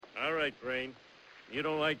All right, Brain. You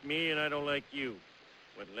don't like me and I don't like you.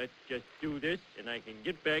 But let's just do this and I can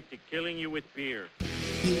get back to killing you with beer.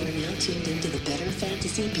 You are now tuned into the Better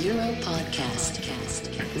Fantasy Bureau podcast.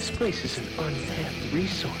 This place is an untapped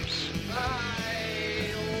resource.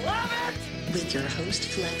 I love it! With your host,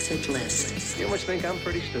 Flex Bliss. You must think I'm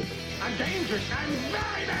pretty stupid. I'm dangerous. I'm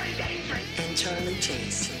very, very dangerous. And Charlie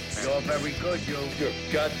Chase. You're very good, You're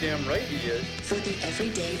goddamn right he is. For the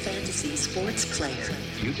everyday fantasy sports player.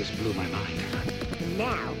 You just blew my mind.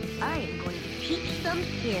 Now, I am going to teach some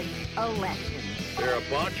kids a lesson. They're a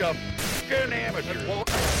bunch of f***ing amateurs.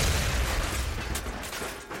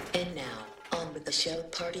 And now, on with the show,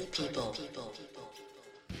 Party People.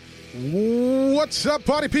 What's up,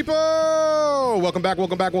 party people? Welcome back.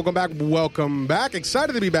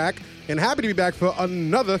 Excited to be back and happy to be back for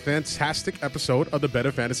another fantastic episode of the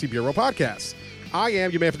Better Fantasy Bureau podcast. I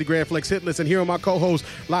am your man for the Grand Flex Hit List, and here are my co-hosts,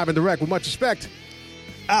 live and direct, with much respect,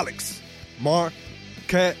 Alex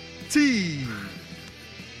Marquetti.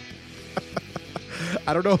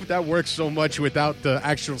 I don't know if that works so much without the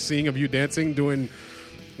actual seeing of you dancing, doing,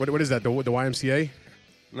 what is that, the YMCA?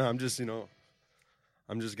 No, I'm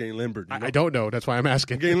just getting limbered. You know? I don't know. That's why I'm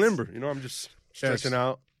asking. I'm getting limber. I'm just stretching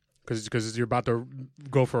out. Because you're about to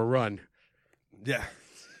go for a run. Yeah.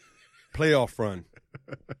 Playoff run.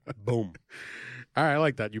 Boom. All right, I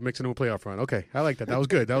like that. You're mixing it with playoff run. Okay, I like that. That was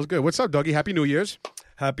good. What's up, Dougie? Happy New Year's.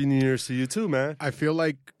 Happy New Year's to you too, man. I feel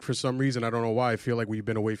like, for some reason, I don't know why, I feel like we've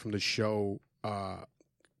been away from the show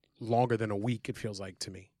longer than a week, it feels like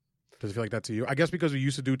to me. Does it feel like that to you? I guess because we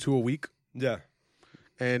used to do 2 a week. Yeah.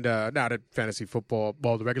 And now that fantasy football,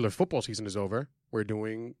 the regular football season is over, we're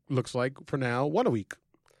doing, looks like, for now, 1 a week.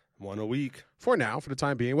 1 a week. For now, for the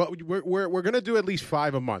time being. Well, we're going to do at least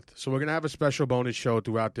 5 a month. So we're going to have a special bonus show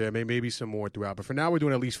throughout there, maybe some more throughout. But for now, we're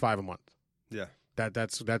doing at least 5 a month. Yeah.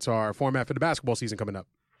 That's our format for the basketball season coming up.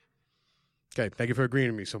 Okay, thank you for agreeing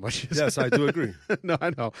with me so much. Yes, I do agree. No,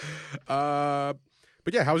 I know.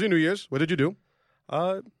 But yeah, how was your New Year's? What did you do?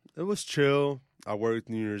 It was chill. I worked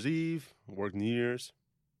New Year's Eve, worked New Year's.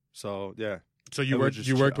 So, yeah. So you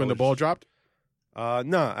worked when the ball dropped?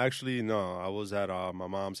 No, actually, no. I was at my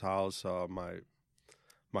mom's house. My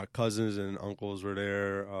cousins and uncles were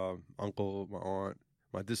there. Uncle, my aunt,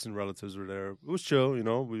 my distant relatives were there. It was chill,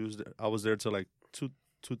 I was there till like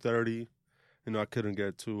 2:30. I couldn't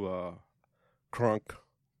get to crunk.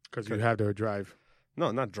 Because you had to drive.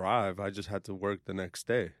 No, not drive. I just had to work the next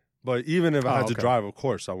day. But even if I had to drive, of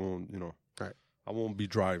course, I won't, Right. I won't be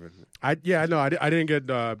driving. I didn't get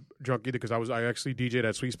drunk either because I actually DJ'd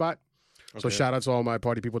at Sweet Spot. So shout out to all my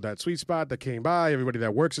party people at Sweet Spot that came by, everybody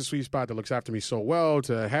that works at Sweet Spot that looks after me so well,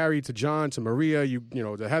 to Harry, to John, to Maria,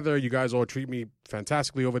 to Heather. You guys all treat me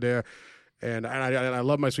fantastically over there. And I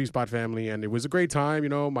love my Sweet Spot family, and it was a great time.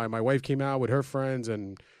 My wife came out with her friends,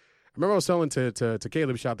 and I remember I was telling to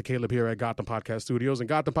Caleb, shout out to Caleb here at Gotham Podcast Studios. And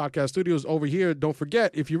Gotham Podcast Studios over here, don't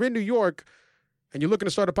forget, if you're in New York and you're looking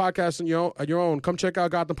to start a podcast on your own, come check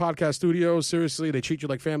out Gotham Podcast Studios. Seriously, they treat you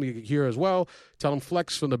like family here as well. Tell them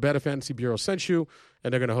Flex from the Better Fantasy Bureau sent you,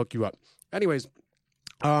 and they're going to hook you up. Anyways,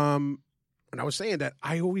 and I was saying that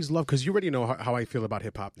I always love, because you already know how I feel about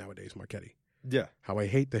hip-hop nowadays, Marquetti. Yeah. How I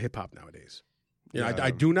hate the hip-hop nowadays.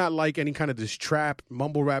 I do not like any kind of this trap,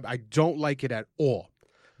 mumble rap. I don't like it at all.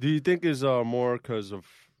 Do you think it's more because of,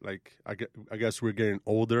 like, I guess we're getting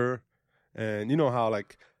older, and you know how,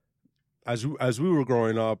 like, as we were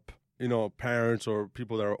growing up, parents or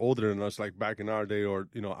people that are older than us, like back in our day, or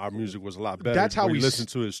our music was a lot better. That's how we listen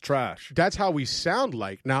to is trash. That's how we sound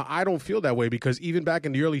like. Now, I don't feel that way because even back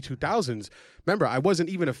in the early 2000s, remember, I wasn't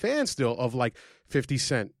even a fan still of like 50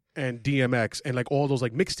 Cent and DMX and like all those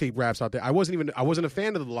like mixtape raps out there. I wasn't a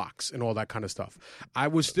fan of the Locks and all that kind of stuff. I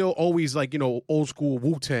was still always like, old school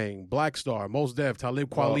Wu-Tang, Black Star, Mos Def, Talib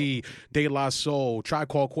Kweli, De La Soul, Tribe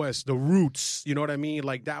Called Quest, The Roots, you know what I mean?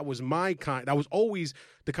 Like that was my kind. That was always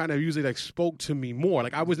the kind of music that spoke to me more.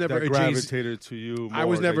 Like I was never that gravitated to you more. I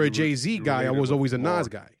was never a Jay-Z guy. I was always a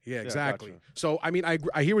Nas more. guy. Yeah, exactly. Gotcha. So, I mean, I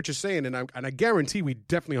hear what you're saying, and I guarantee we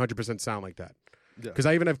definitely 100% sound like that. Because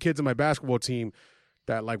I even have kids in my basketball team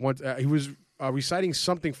that like once he was reciting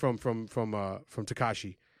something from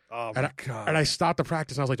Tekashi. Oh my God! And I stopped the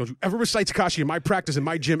practice. And I was like, "Don't you ever recite Tekashi in my practice in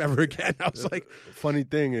my gym ever again?" I was like, "Funny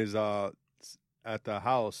thing is, at the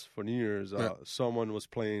house for New Year's, someone was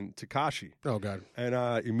playing Tekashi. Oh God! And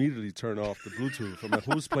I immediately turned off the Bluetooth. I'm like,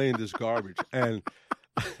 "Who's playing this garbage?" And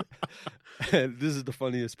this is the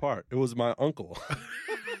funniest part. It was my uncle.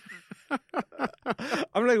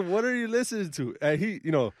 I'm like, "What are you listening to?" And he,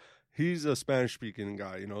 he's a Spanish-speaking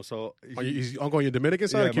guy, so... He's uncle on your Dominican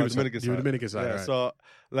side? Yeah, my Dominican side. Your Dominican side, yeah, right. So,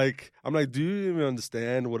 like, I'm like, do you even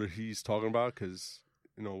understand what he's talking about? Because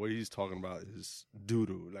what he's talking about is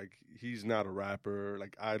doo-doo. Like, he's not a rapper.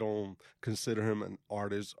 Like, I don't consider him an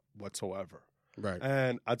artist whatsoever. Right.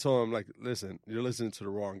 And I told him, like, listen, you're listening to the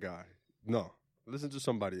wrong guy. No, listen to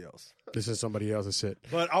somebody else. This is somebody else's shit.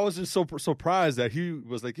 But I was just so surprised that he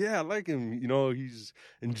was like, yeah, I like him. He's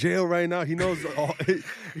in jail right now. He knows all,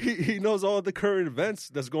 he knows all the current events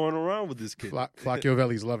that's going around with this kid.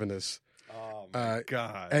 Flacchiovelli's loving this. Oh, my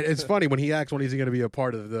God. And it's funny, when he asked when he's going to be a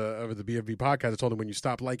part of the BFB podcast, I told him when you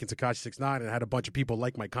stop liking Tekashi 69, and I had a bunch of people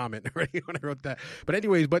like my comment already when I wrote that. But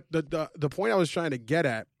anyways, the point I was trying to get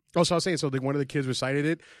at, so I was saying, one of the kids recited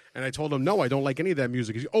it, and I told him, no, I don't like any of that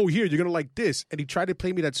music. He's, here, you're going to like this. And he tried to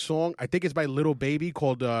play me that song. I think it's by Lil Baby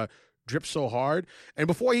called Drip So Hard. And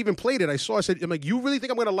before I even played it, I'm like, you really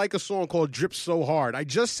think I'm going to like a song called Drip So Hard? I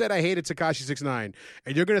just said I hated Tekashi 69,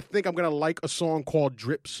 and you're going to think I'm going to like a song called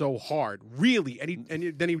Drip So Hard? Really?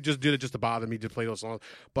 And then he just did it just to bother me to play those songs.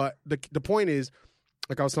 But the point is,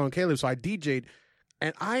 like I was telling Caleb, so I DJ'd,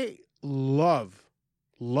 and I love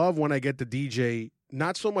when I get to DJ.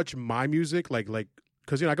 Not so much my music, like,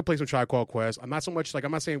 because I could play some Tribe Called Quest. I'm not so much I'm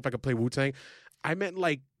not saying if I could play Wu-Tang. I meant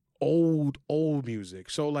like old music.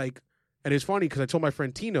 So like, and it's funny because I told my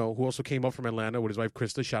friend Tino, who also came up from Atlanta with his wife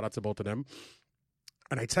Krista. Shout out to both of them.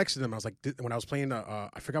 And I texted him. I was like, when I was playing, I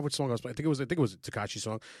forgot which song I was playing. I think it was a Tekashi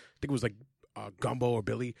song. I think it was like Gumbo or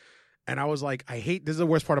Billy. And I was like, this is the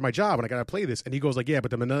worst part of my job, and I got to play this. And he goes like, yeah, but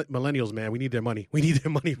the millennials, man, we need their money. We need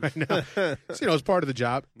their money right now. So, it's part of the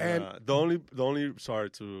job. And the only, sorry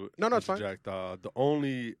to it's fine. The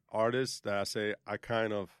only artist that I say I'm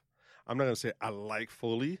not going to say I like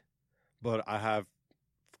fully, but I have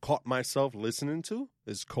caught myself listening to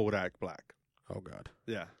is Kodak Black. Oh, God.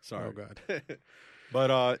 Yeah, sorry. Oh, God.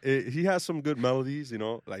 But he has some good melodies,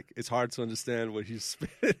 like it's hard to understand what he's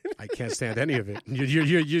spitting. I can't stand any of it.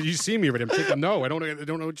 You see me with him. No, I don't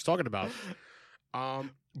know what you're talking about.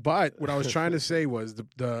 But what I was trying to say was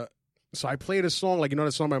so I played a song, like,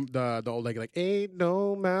 the song, the old, like Ain't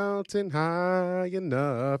No Mountain High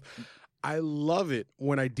Enough. I love it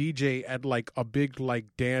when I DJ at like a big like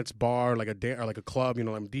dance bar, like or like a club,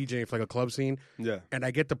 I'm DJing for like a club scene. Yeah. And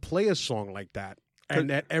I get to play a song like that. And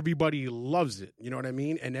that everybody loves it, you know what I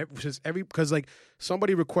mean? And because like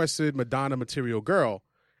somebody requested Madonna Material Girl,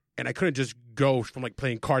 and I couldn't just go from like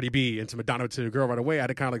playing Cardi B into Madonna Material Girl right away. I had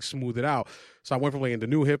to kind of like smooth it out. So I went from playing the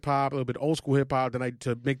new hip hop, a little bit old school hip hop. Then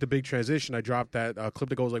to make the big transition, I dropped that clip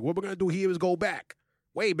that goes like, "What we're gonna do here is go back,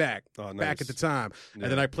 way back, back at the time." Yeah.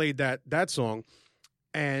 And then I played that song.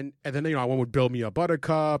 And then I went with Build Me Up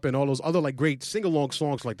Buttercup and all those other like great sing-along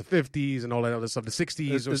songs like the 50s and all that other stuff, the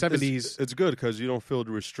 60s or 70s. It's good because you don't feel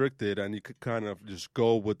restricted and you could kind of just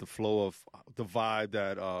go with the flow of the vibe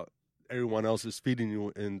that everyone else is feeding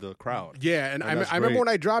you in the crowd. Yeah, and I remember when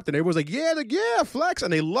I dropped it, everyone was like, yeah, flex,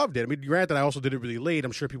 and they loved it. I mean, granted, I also did it really late.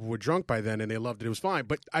 I'm sure people were drunk by then and they loved it. It was fine,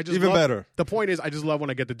 but I just better. The point is, I just love when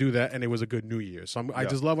I get to do that, and it was a good New Year. So I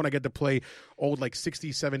just love when I get to play old like 60s,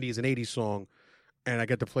 70s, and 80s song. And I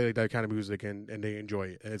get to play like that kind of music, and they enjoy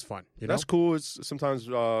it, and it's fun. That's cool. It's sometimes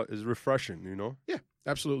is refreshing, Yeah,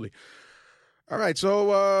 absolutely. All right,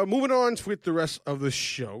 so moving on with the rest of the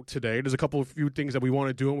show today. There's a few things that we want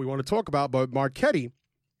to do and we want to talk about. But Marquetti,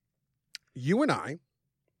 you and I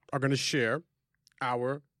are going to share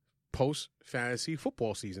our post-fantasy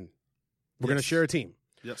football season. We're going to share a team.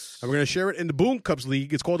 Yes. And we're going to share it in the Boom Cups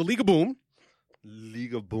League. It's called the League of Boom.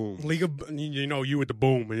 League of Boom. You with the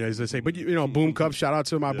Boom, as they say. But, Boom Cups, shout out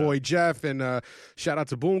to my boy Jeff, and shout out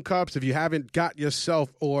to Boom Cups. If you haven't got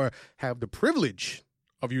yourself or have the privilege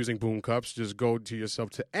of using Boom Cups, just go to yourself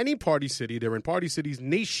to any Party City. They're in Party Cities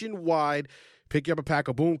nationwide. Pick you up a pack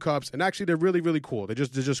of Boom Cups, and actually they're really, really cool. They're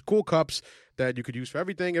just cool cups that you could use for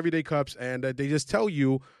everything, everyday cups, and they just tell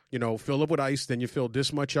you, fill up with ice, then you fill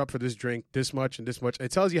this much up for this drink, this much and this much.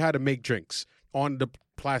 It tells you how to make drinks on the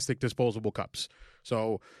plastic disposable cups.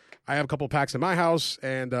 So I have a couple packs in my house,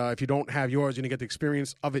 and if you don't have yours, you're going to get the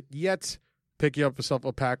experience of it yet. Pick you up yourself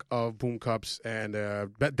a pack of Boom Cups, and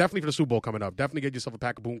definitely for the Super Bowl coming up. Definitely get yourself a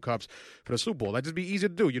pack of Boom Cups for the Super Bowl. That'd just be easy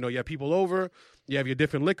to do. You have people over, you have your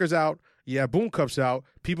different liquors out, you have Boom Cups out.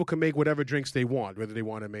 People can make whatever drinks they want, whether they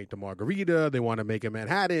want to make the margarita, they want to make a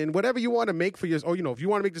Manhattan, whatever you want to make for if you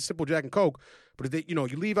want to make the simple Jack and Coke, but if they, you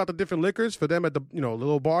leave out the different liquors for them at the,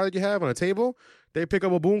 little bar that you have on a table, they pick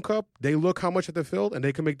up a Boom Cup, they look how much they're filled, and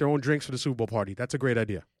they can make their own drinks for the Super Bowl party. That's a great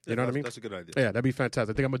idea. You know what I mean? That's a good idea. Yeah, that'd be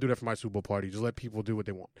fantastic. I think I'm going to do that for my Super Bowl party. Just let people do what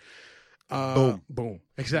they want. Boom.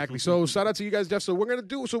 Exactly. So shout out to you guys, Jeff. So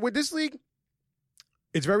with this league,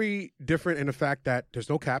 it's very different in the fact that there's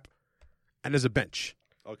no cap and there's a bench.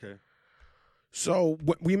 Okay. So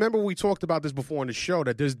remember we talked about this before on the show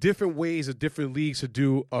that there's different ways of different leagues to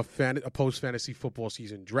do a post fantasy football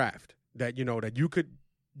season draft. That that you could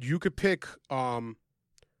pick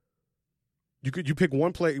you pick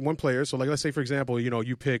one player. So like let's say for example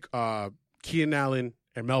you pick Keenan Allen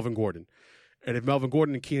and Melvin Gordon, and if Melvin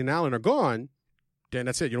Gordon and Keenan Allen are gone, then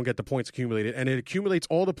that's it. You don't get the points accumulated, and it accumulates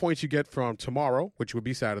all the points you get from tomorrow, which would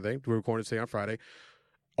be Saturday. We're recording today on Friday.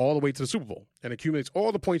 All the way to the Super Bowl, and accumulates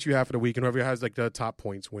all the points you have for the week, and whoever has like the top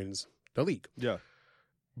points wins the league. Yeah.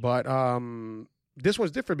 But this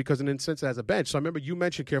one's different because in a sense it has a bench. So I remember you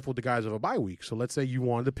mentioned careful with the guys of a bye week. So let's say you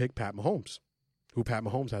wanted to pick Pat Mahomes, who Pat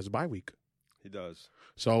Mahomes has a bye week. He does.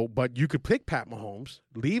 So, but you could pick Pat Mahomes,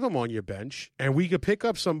 leave him on your bench, and we could pick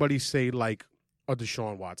up somebody, say like a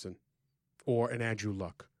Deshaun Watson or an Andrew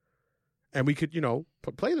Luck, and we could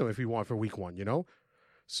play them if we want for week 1.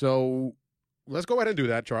 So. Let's go ahead and do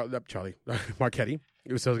that, Charlie. Marchetti.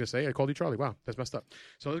 It was I was going to say. I called you Charlie. Wow, that's messed up.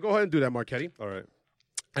 So let's go ahead and do that, Marchetti. All right.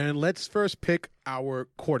 And let's first pick our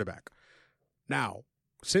quarterback. Now,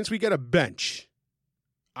 since we get a bench,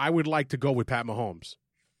 I would like to go with Pat Mahomes.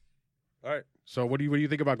 All right. So what do you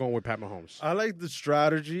think about going with Pat Mahomes? I like the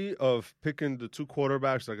strategy of picking the two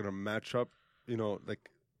quarterbacks that are going to match up.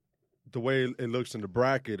 Like the way it looks in the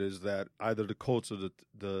bracket is that either the Colts or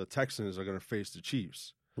the Texans are going to face the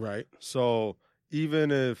Chiefs. Right. So even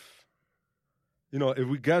if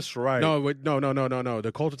we guess right, no.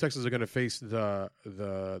 The Colts and Texans are going to face the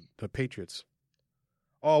Patriots.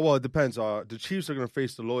 Oh well, it depends. The Chiefs are going to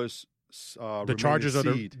face the lowest. The Chargers are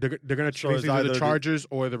they're going to face either the Chargers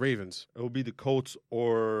or the Ravens. It will be the Colts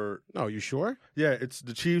or. No, you sure? Yeah, it's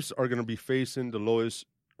the Chiefs are going to be facing the lowest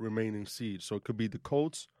remaining seed, so it could be the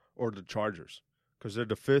Colts or the Chargers because they're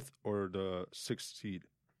the 5th or the 6th seed.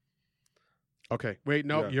 Okay. Wait,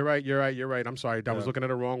 no, Yeah. You're right. I'm sorry. I was looking at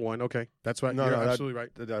the wrong one. Okay. That's right. You're absolutely right.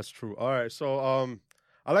 That's true. All right. So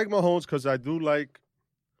I like Mahomes because I do like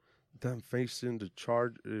them facing the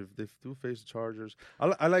if they do face the Chargers. I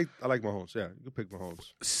like Mahomes. Yeah, you can pick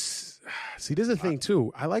Mahomes. See, this is the thing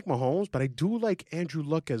too. I like Mahomes, but I do like Andrew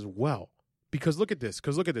Luck as well. Because look at this.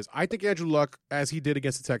 I think Andrew Luck, as he did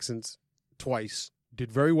against the Texans twice,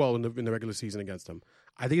 did very well in the regular season against them.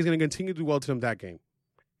 I think he's going to continue to do well to them that game.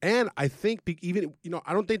 And I think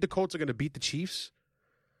I don't think the Colts are going to beat the Chiefs,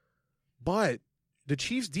 but the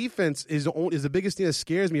Chiefs' defense is the biggest thing that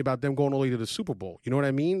scares me about them going all the way to the Super Bowl. You know what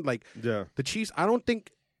I mean? Like, yeah. The Chiefs, I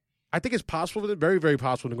think it's possible for them, very, very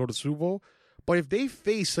possible to go to the Super Bowl. But if they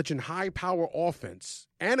face such a high-power offense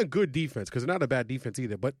and a good defense, because they're not a bad defense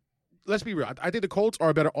either, but let's be real. I think the Colts are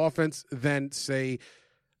a better offense than, say,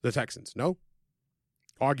 the Texans. No?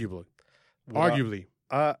 Arguably.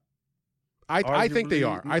 I think they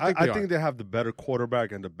are. I think they have the better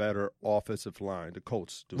quarterback and the better offensive line. The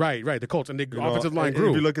Colts do. Right. The Colts. And the offensive line grew.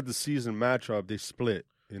 If you look at the season matchup, they split,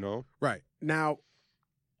 Right. Now,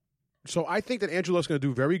 so I think that Andrew Luck's going to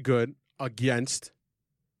do very good against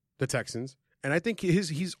the Texans. And I think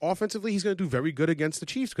he's offensively, he's going to do very good against the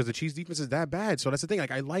Chiefs because the Chiefs' defense is that bad. So that's the thing.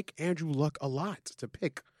 Like, I like Andrew Luck a lot to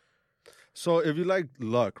pick. So if you like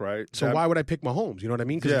Luck, right? So why would I pick Mahomes? You know what I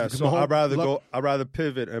mean? Yeah. So I'd rather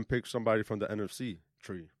pivot and pick somebody from the NFC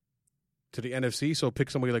tree to the NFC. So pick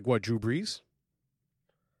somebody like what? Drew Brees.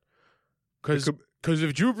 Because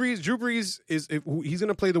if Drew Brees he's going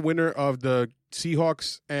to play the winner of the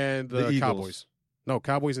Seahawks and the Cowboys. No,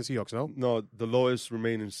 Cowboys and Seahawks. No, the lowest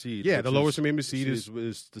remaining seed. Yeah, the lowest remaining seed is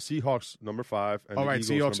the Seahawks number 5. And all right,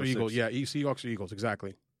 the Eagles, Seahawks or Eagles. Yeah, Seahawks or Eagles.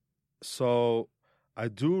 Exactly. So. I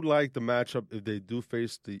do like the matchup if they do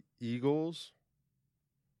face the Eagles.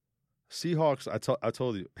 Seahawks, I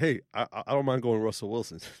told you, hey, I don't mind going Russell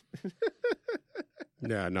Wilson.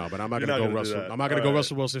 Yeah, no, but I'm not going to go Russell. I'm not going to go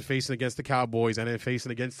Russell Wilson facing against the Cowboys and then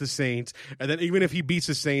facing against the Saints. And then even if he beats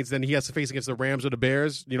the Saints, then he has to face against the Rams or the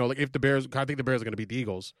Bears. Like if the Bears, I think the Bears are going to beat the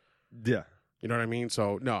Eagles. Yeah. You know what I mean?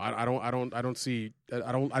 So no, I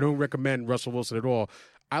don't recommend Russell Wilson at all.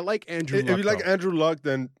 I like Andrew Luck. If you like Andrew Luck,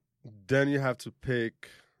 then you have to pick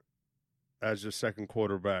as your second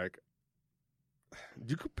quarterback.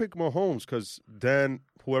 You could pick Mahomes because then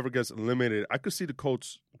whoever gets eliminated, I could see the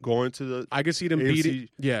Colts going to the I could see them beating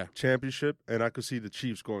championship, and I could see the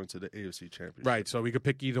Chiefs going to the AFC championship. Right, so we could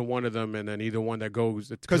pick either one of them, and then either one that goes.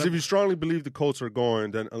 Because if you strongly believe the Colts are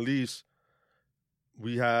going, then at least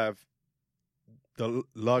we have the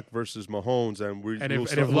Luck versus Mahomes, and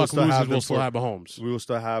if Luck loses, we'll still have Mahomes. We will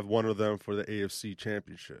still have one of them for the AFC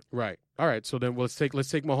championship. Right. All right. So then let's take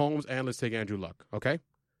Mahomes and let's take Andrew Luck. Okay.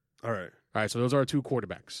 All right. All right. So those are our two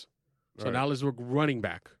quarterbacks. So now let's look running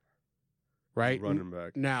back. Right. Running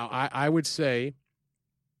back. Now I would say,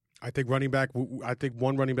 I think running back. I think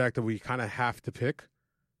one running back that we kind of have to pick.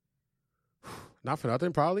 not for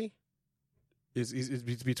nothing, probably. It's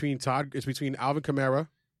between Todd. It's between Alvin Kamara.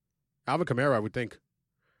 Alvin Kamara, I would think.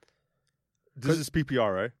 This is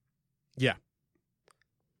PPR, right? Yeah.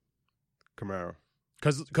 Kamara.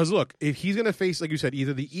 Because look, if he's going to face, like you said,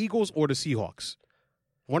 either the Eagles or the Seahawks,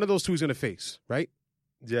 one of those two is going to face, right?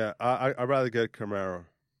 Yeah, I'd rather get Kamara.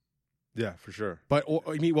 Yeah, for sure. But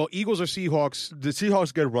Eagles or Seahawks. The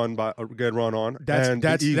Seahawks get run on. That's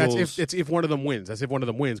the Eagles, that's if one of them wins. That's if one of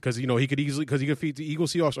them wins because he could defeat the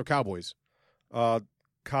Eagles, Seahawks, or Cowboys.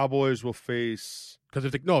 Cowboys will face. Because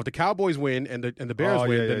if the Cowboys win and the Bears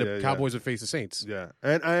win, then the Cowboys would face the Saints. Yeah,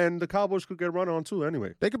 and the Cowboys could get run on too.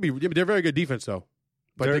 Anyway, they could be. They're very good defense though.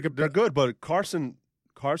 But they're good. But Carson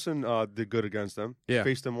did good against them. Yeah,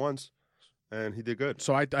 faced them once, and he did good.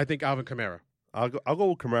 So I think Alvin Kamara. I'll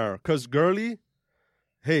go with Kamara because Gurley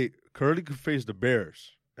could face the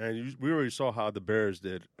Bears, and we already saw how the Bears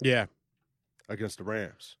did. Yeah, against the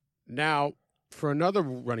Rams. Now for another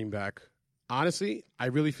running back. Honestly, I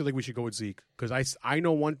really feel like we should go with Zeke because I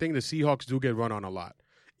know one thing: the Seahawks do get run on a lot.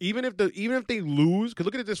 Even if they lose, because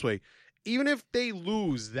look at it this way: even if they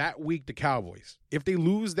lose that week, the Cowboys, if they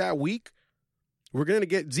lose that week,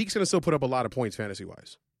 Zeke's gonna still put up a lot of points fantasy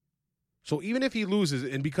wise. So even if he loses,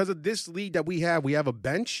 and because of this league that we have a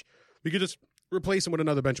bench, we could just replace him with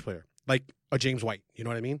another bench player like a James White. You know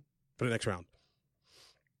what I mean? For the next round.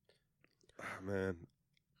 Man.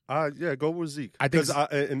 Yeah, go with Zeke. Because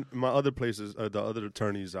in my other places, the other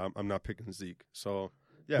attorneys, I'm not picking Zeke. So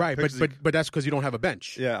yeah, right, but that's because you don't have a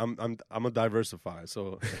bench. Yeah, I'm a diversify.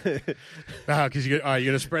 So because you're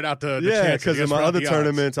gonna spread out the yeah, because in my other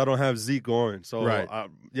tournaments I don't have Zeke going. So right.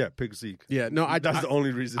 Pick Zeke. Yeah, no, that's the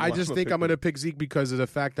only reason. I just think I'm gonna pick Zeke because of the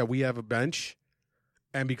fact that we have a bench,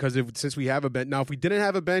 and because since we have a bench now, if we didn't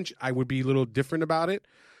have a bench, I would be a little different about it.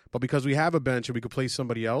 But because we have a bench and we could play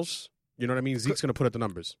somebody else. You know what I mean? Zeke's going to put up the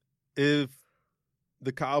numbers. If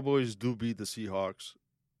the Cowboys do beat the Seahawks,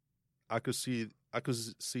 I could see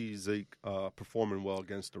Zeke performing well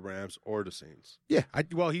against the Rams or the Saints. Yeah,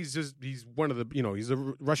 he's one of the he's a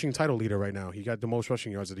rushing title leader right now. He got the most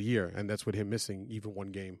rushing yards of the year, and that's with him missing even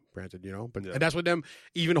one game. Granted, but and that's with them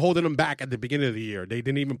even holding him back at the beginning of the year. They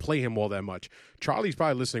didn't even play him all that much. Charlie's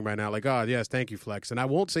probably listening right now, like, oh yes, thank you, Flex. And I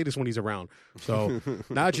won't say this when he's around. So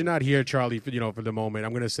now that you're not here, Charlie, for the moment,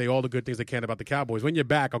 I'm going to say all the good things I can about the Cowboys. When you're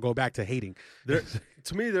back, I'll go back to hating.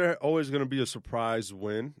 To me, they're always going to be a surprise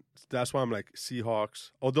win. That's why I'm like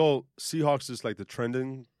Seahawks. Although Seahawks is like the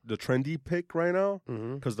trendy pick right now,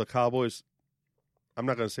 because the Cowboys, I'm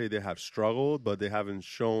not going to say they have struggled, but they haven't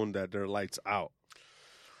shown that they're lights out.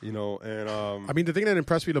 And I mean, the thing that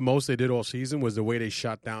impressed me the most they did all season was the way they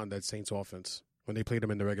shot down that Saints offense when they played them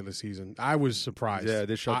in the regular season. I was surprised. Yeah,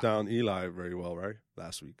 they shut down Eli very well, right?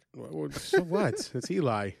 Last week. So what? It's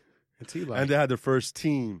Eli. And they had their first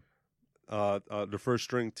team. The first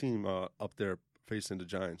string team up there facing the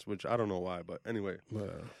Giants, which I don't know why, but anyway.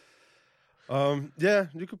 Yeah,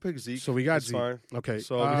 you could pick Zeke. So we got That's Zeke. Fine. Okay.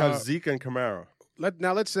 So we have Zeke and Kamara.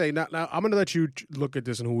 Let's say now I'm going to let you look at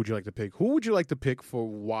this and who would you like to pick? Who would you like to pick for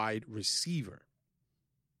wide receiver?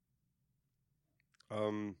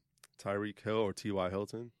 Tyreek Hill or T.Y.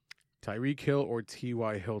 Hilton? Tyreek Hill or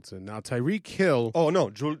T.Y. Hilton. Now Tyreek Hill. Oh no,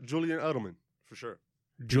 Julian Edelman for sure.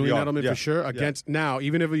 Julian Edelman for sure against now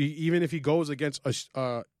even if he goes against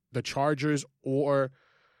the Chargers or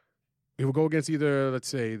he will go against either let's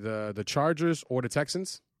say the Chargers or the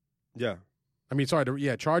Texans. Yeah, I mean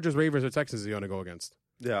sorry, Chargers, Ravens, or Texans is he going to go against?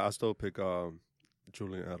 Yeah, I still pick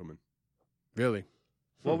Julian Edelman. Really?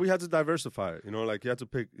 Well, we had to diversify it. Like you had to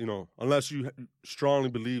pick. Unless you strongly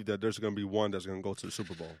believe that there's going to be one that's going to go to the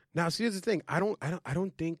Super Bowl. Now, see, here's the thing. I don't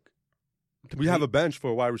think we have a bench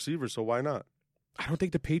for a wide receiver, so why not? I don't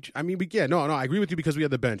think the Patriots. I mean, I agree with you because we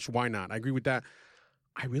have the bench. Why not? I agree with that.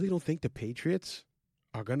 I really don't think the Patriots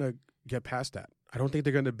are gonna get past that. I don't think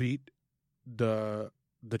they're gonna beat the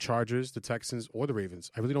Chargers, the Texans, or the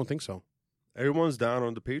Ravens. I really don't think so. Everyone's down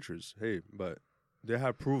on the Patriots. Hey, but they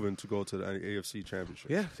have proven to go to the AFC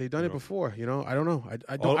Championship. Yeah, they've done it before. I don't know.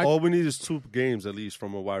 All we need is 2 games at least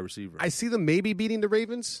from a wide receiver. I see them maybe beating the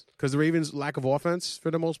Ravens because the Ravens' lack of offense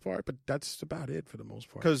for the most part, but that's about it for the most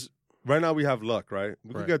part. Because right now we have luck, right?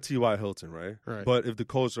 We could get T.Y. Hilton, right? Right. But if the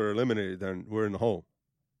Colts are eliminated, then we're in the hole.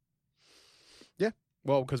 Yeah.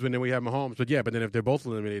 Well, because then we have Mahomes. But then if they're both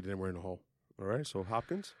eliminated, then we're in the hole. All right. So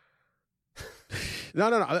Hopkins?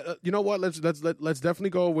 No. You know what? Let's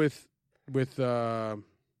definitely go with I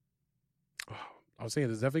was saying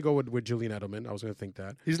let's definitely go with Julian Edelman. I was going to think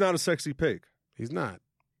that. He's not a sexy pick. He's not.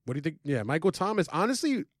 What do you think? Yeah, Michael Thomas.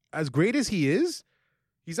 Honestly, as great as he is,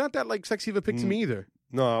 he's not that sexy of a pick to me either.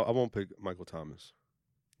 No, I won't pick Michael Thomas.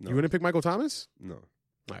 No. You wouldn't pick Michael Thomas? No.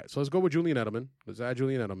 All right, so let's go with Julian Edelman. Let's add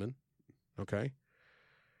Julian Edelman. Okay.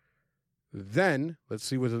 Then let's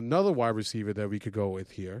see with another wide receiver that we could go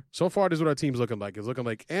with here. So far, this is what our team's looking like. It's looking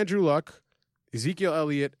like Andrew Luck, Ezekiel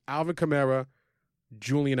Elliott, Alvin Kamara,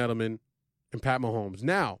 Julian Edelman, and Pat Mahomes.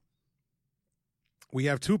 Now, we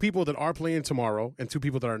have 2 people that are playing tomorrow and 2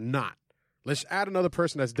 people that are not. Let's add another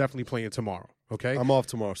person that's definitely playing tomorrow. Okay, I'm off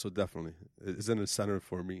tomorrow, so definitely it's an incentive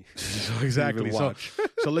for me. Exactly. So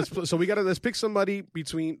let's pick somebody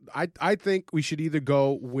between. I think we should either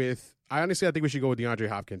go with. I think we should go with DeAndre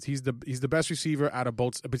Hopkins. He's the best receiver out of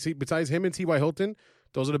both. Besides him and T.Y. Hilton,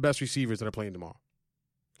 those are the best receivers that are playing tomorrow.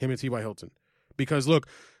 Him and T.Y. Hilton, because look,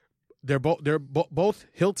 they're both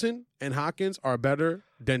Hilton and Hopkins are better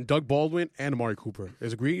than Doug Baldwin and Amari Cooper.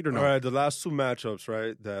 Is agreed or no? All right, the last 2 matchups,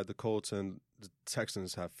 right, that the Colts and the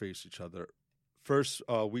Texans have faced each other. First,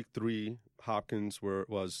 week 3, Hopkins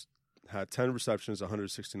had 10 receptions,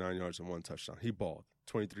 169 yards, and 1 touchdown. He balled,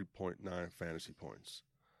 23.9 fantasy points.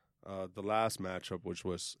 The last matchup, which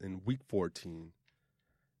was in week 14,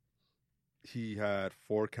 he had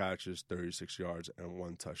 4 catches, 36 yards, and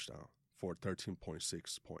 1 touchdown for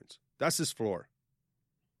 13.6 points. That's his floor.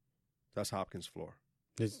 That's Hopkins' floor.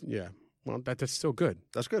 Yeah. Well, that's still good.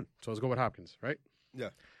 That's good. So let's go with Hopkins, right? Yeah.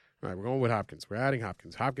 All right, we're going with Hopkins. We're adding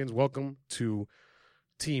Hopkins. Hopkins, welcome to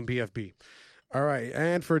Team BFB. All right,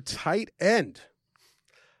 and for tight end,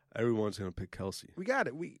 everyone's going to pick Kelsey. We got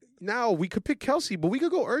it. We could pick Kelsey, but we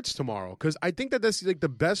could go Ertz tomorrow because I think that's like the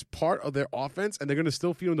best part of their offense, and they're going to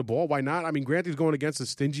still feed him the ball. Why not? I mean, granted, he's going against a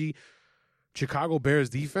stingy Chicago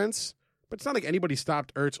Bears defense, but it's not like anybody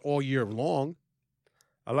stopped Ertz all year long.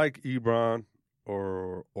 I like Ebron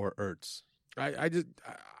or Ertz.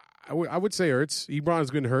 I would say Ertz. Ebron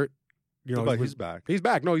is getting hurt. You know, but he's back. He's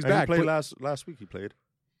back. No, he's and back. He played last week. He played.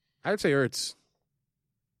 I would say Ertz.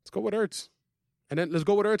 Let's go with Ertz. And then let's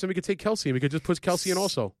go with Ertz, and we could take Kelsey, and we could just put Kelsey in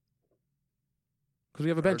also. Because we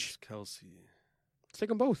have a bench. Ertz, Kelsey. Let's take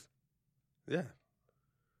them both. Yeah.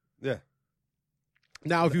 Yeah.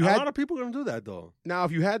 Now, if you a had lot of people are going to do that, though. Now,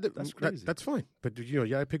 if you had that's crazy. That's fine. But you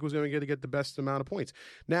got to pick who's going to get the best amount of points.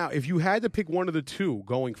 Now, if you had to pick one of the 2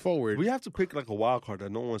 going forward, we have to pick like a wild card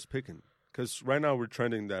that no one's picking. Because right now we're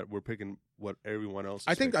trending that we're picking what everyone else is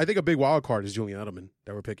I think a big wild card is Julian Edelman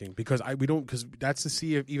that we're picking because because that's to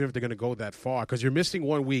see even if they're going to go that far because you're missing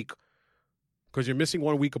 1 week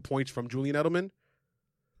of points from Julian Edelman,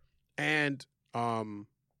 and I don't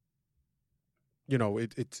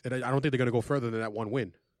think they're going to go further than that 1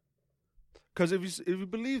 win. Because if you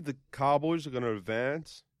believe the Cowboys are going to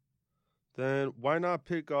advance, then why not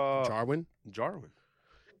pick Jarwin?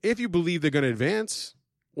 If you believe they're going to advance.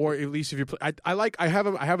 Or at least if you're, I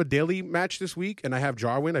have a daily match this week, and I have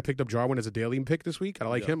Jarwin. I picked up Jarwin as a daily pick this week, and I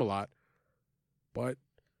like him a lot. But,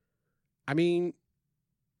 I mean,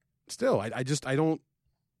 still, I don't.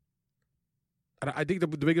 I think the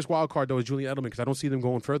biggest wild card though is Julian Edelman because I don't see them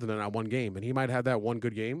going further than that 1 game, and he might have that 1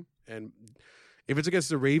 good game. And if it's against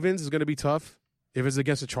the Ravens, it's going to be tough. If it's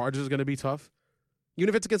against the Chargers, it's going to be tough. Even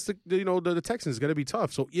if it's against the Texans, it's going to be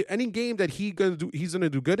tough. So any game that he's going to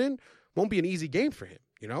do good in won't be an easy game for him.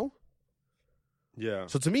 You know? Yeah.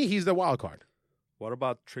 So to me, he's the wild card. What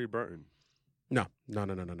about Trey Burton? No. Not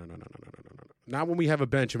when we have a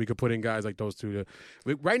bench and we could put in guys like those 2.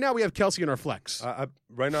 Right now, we have Kelsey in our flex.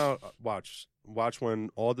 Right now, watch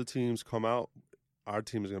when all the teams come out. Our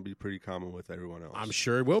team is going to be pretty common with everyone else. I'm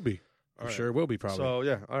sure it will be. Sure it will be probably. So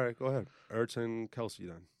yeah, all right, go ahead. Ertz and Kelsey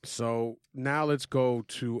then. So now let's go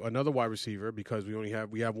to another wide receiver because we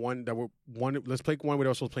have one that we're one. Let's pick one. We're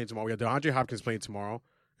also playing tomorrow. We have DeAndre Hopkins playing tomorrow,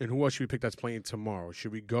 and who else should we pick that's playing tomorrow?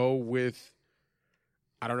 Should we go with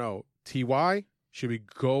I don't know T.Y.? Should we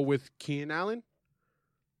go with Keenan Allen?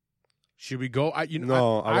 Should we go? I'd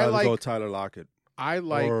rather go Tyler Lockett. I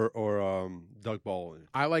like or Doug Baldwin.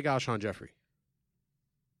 I like Alshon Jeffrey.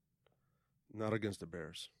 Not against the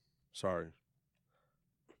Bears. Sorry.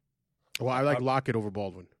 Well, I like Lockett over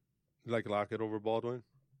Baldwin. You like Lockett over Baldwin?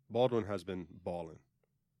 Baldwin has been balling.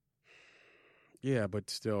 Yeah, but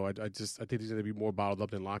still, I think he's going to be more bottled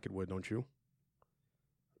up than Lockett would, don't you?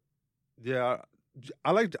 Yeah,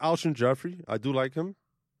 I like Alshon Jeffrey. I do like him,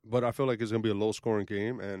 but I feel like it's going to be a low-scoring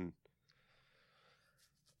game, and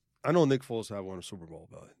I know Nick Foles have won a Super Bowl,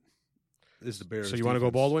 but it's the Bears. So you want to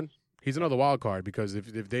go Baldwin? He's another wild card because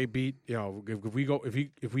if they beat,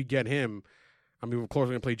 if we get him, I mean, of course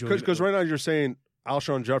we're going to play Julian. Because right now you're saying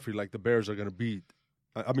Alshon Jeffrey, like the Bears are going to beat.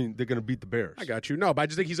 I mean, they're going to beat the Bears. I got you. No, but I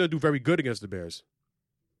just think he's going to do very good against the Bears.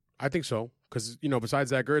 I think so because besides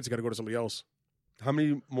Zach Ertz, you got to go to somebody else. How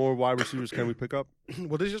many more wide receivers can we pick up?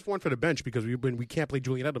 Well, there's just one for the bench because we can't play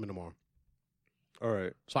Julian Edelman tomorrow. All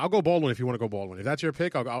right. So I'll go Baldwin if you want to go Baldwin. If that's your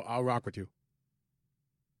pick, I'll rock with you.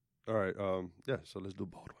 All right. Yeah. So let's do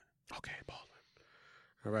Baldwin. Okay, Baldwin.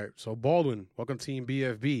 All right. So Baldwin, welcome Team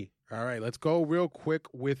BFB. All right. Let's go real quick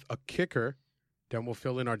with a kicker. Then we'll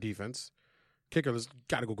fill in our defense. Kicker, let's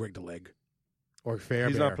got to go Greg the Leg. Or Fairbairn.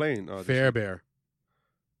 He's not playing. Fairbairn.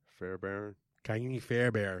 Fairbairn. Kaini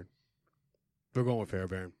Fairbairn. We're going with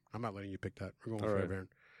Fairbairn. I'm not letting you pick that. We're going with Fairbairn.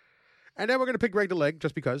 And then we're going to pick Greg the Leg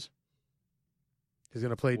just because. He's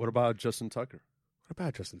going to play. What about Justin Tucker? What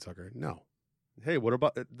about Justin Tucker? No. Hey, what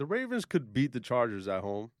about the Ravens could beat the Chargers at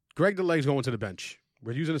home? Greg the Leg's going to the bench.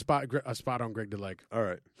 We're using a spot on Greg the Leg. All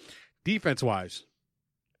right. Defense-wise,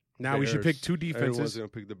 now we should pick two defenses. Everyone's going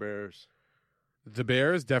to pick the Bears. The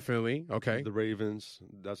Bears, definitely. Okay. The Ravens,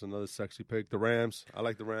 that's another sexy pick. The Rams, I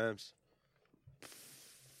like the Rams.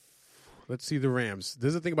 Let's see the Rams.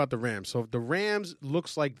 There's the thing about the Rams. So if the Rams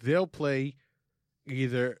looks like they'll play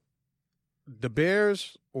either the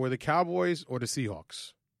Bears or the Cowboys or the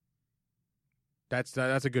Seahawks. That's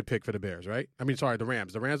a good pick for the Bears, right? I mean, sorry, the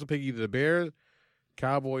Rams. The Rams will pick either the Bears,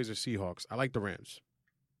 Cowboys, or Seahawks. I like the Rams.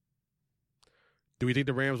 Do we think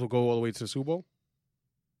the Rams will go all the way to the Super Bowl?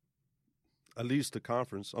 At least the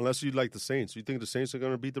conference, unless you like the Saints. You think the Saints are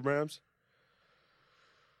going to beat the Rams?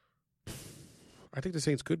 I think the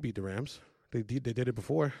Saints could beat the Rams. They did it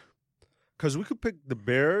before. Because we could pick the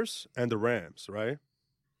Bears and the Rams, right?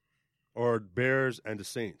 Or Bears and the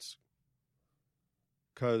Saints.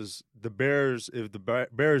 Because the Bears, if the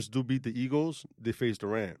Bears do beat the Eagles, they face the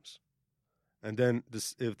Rams. And then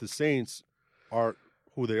if the Saints are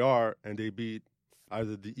who they are and they beat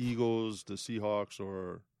either the Eagles, the Seahawks,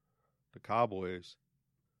 or the Cowboys,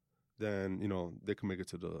 then, they can make it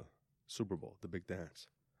to the Super Bowl, the big dance.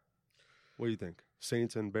 What do you think?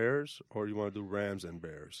 Saints and Bears, or you want to do Rams and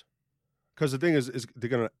Bears? Because the thing is they're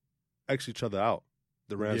going to X each other out,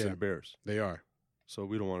 the Rams and the Bears. They are. So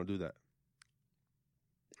we don't want to do that.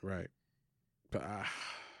 Right. But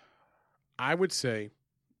I would say.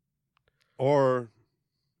 Or.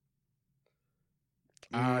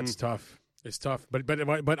 It's tough. It's tough.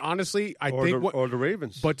 But honestly, I think. Or the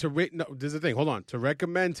Ravens. But no, there's the thing. Hold on. To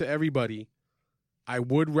recommend to everybody, I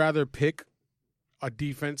would rather pick a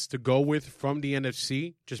defense to go with from the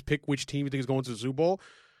NFC. Just pick which team you think is going to the Super Bowl.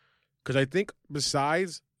 Because I think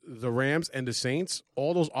besides the Rams and the Saints,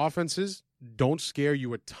 all those offenses don't scare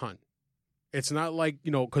you a ton. It's not like,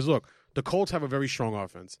 because look, the Colts have a very strong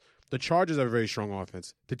offense. The Chargers have a very strong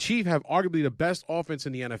offense. The Chiefs have arguably the best offense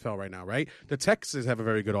in the NFL right now, right? The Texans have a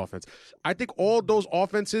very good offense. I think all those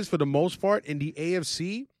offenses, for the most part, in the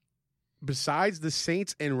AFC, besides the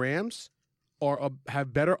Saints and Rams,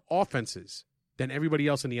 have better offenses than everybody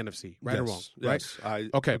else in the NFC, right or wrong? Right? Yes, I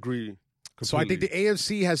agree completely. So I think the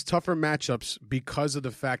AFC has tougher matchups because of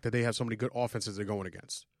the fact that they have so many good offenses they're going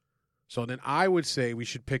against. So then I would say we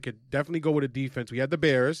should definitely go with a defense. We had the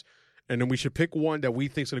Bears, and then we should pick one that we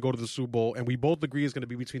think is going to go to the Super Bowl, and we both agree is going to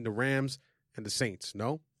be between the Rams and the Saints,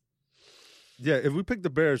 no? Yeah, if we pick the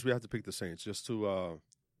Bears, we have to pick the Saints just to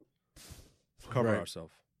cover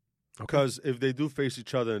ourselves. Because if they do face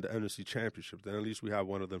each other in the NFC Championship, then at least we have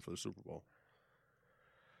one of them for the Super Bowl.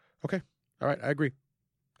 Okay. All right, I agree.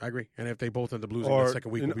 And if they both end up losing the second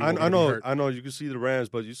week, I know you can see the Rams,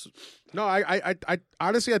 but no, I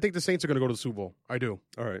honestly I think the Saints are going to go to the Super Bowl. I do.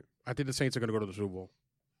 All right. I think the Saints are going to go to the Super Bowl.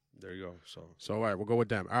 There you go. So all right, we'll go with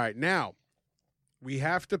them. All right, now we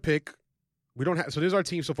have to pick. We don't have. So this is our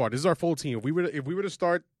team so far. This is our full team. If we were to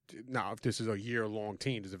start now, if this is a year-long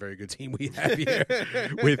team, this is a very good team we have here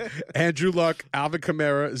with Andrew Luck, Alvin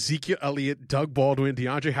Kamara, Ezekiel Elliott, Doug Baldwin,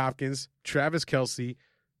 DeAndre Hopkins, Travis Kelce,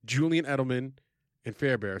 Julian Edelman, and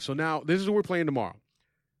Fairbairn. So now this is who we're playing tomorrow.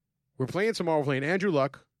 We're playing Andrew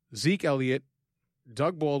Luck, Zeke Elliott,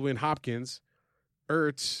 Doug Baldwin, Hopkins,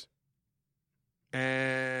 Ertz,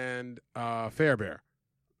 and Fairbairn.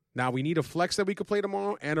 Now we need a flex that we could play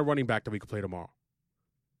tomorrow and a running back that we could play tomorrow.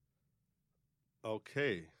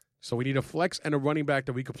 Okay. So we need a flex and a running back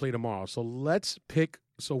that we could play tomorrow. So let's pick.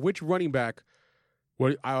 So which running back?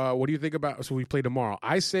 What do you think about? So we play tomorrow.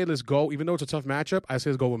 I say let's go. Even though it's a tough matchup, I say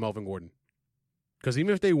let's go with Melvin Gordon. Because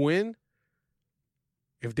even if they win,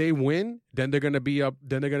 then they're going to be up.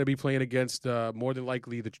 Then they're going to be playing against more than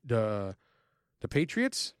likely the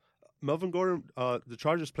Patriots. Melvin Gordon. The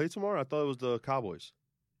Chargers play tomorrow. I thought it was the Cowboys.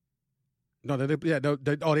 No, they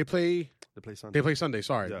play. They play Sunday. They play Sunday.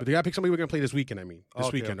 Sorry, but they got to pick somebody we're going to play this weekend.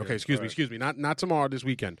 This weekend. Okay, excuse me. Not tomorrow. This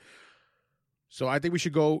weekend. So I think we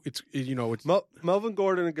should go. It's Melvin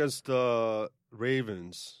Gordon against the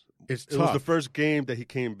Ravens. It was the first game that he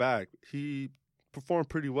came back. He performed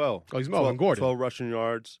pretty well. Oh, he's Melvin Gordon. 12 rushing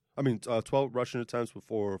yards. 12 rushing attempts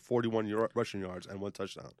for 41 rushing yards and 1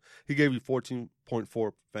 touchdown. He gave you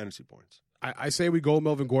 14.4 fantasy points. I say we go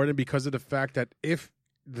Melvin Gordon because of the fact that if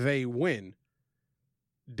they win,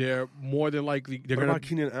 they're more than likely they're What going about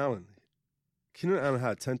Keenan Allen? Keenan Allen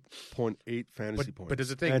had 10.8 fantasy points. But there's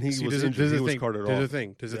a thing. And he was injured. He was carted off.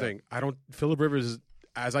 There's a thing. I don't. Phillip Rivers,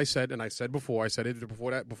 as I said, and I said before, I said it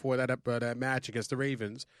before that match against the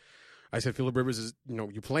Ravens. I said Phillip Rivers is,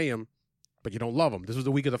 you play him, but you don't love him. This was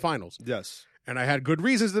the week of the finals. Yes. And I had good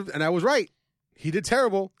reasons, and I was right. He did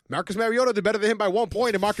terrible. Marcus Mariota did better than him by 1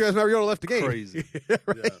 point, and Marcus Mariota left the game. Crazy. Right?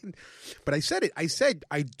 Yeah. But I said it. I said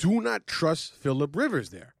I do not trust Phillip Rivers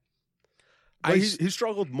there. But he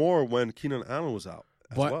struggled more when Keenan Allen was out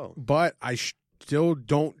as well. But I still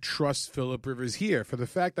don't trust Phillip Rivers here. For the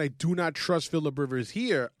fact I do not trust Phillip Rivers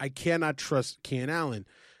here, I cannot trust Keenan Allen.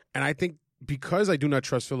 And I think because I do not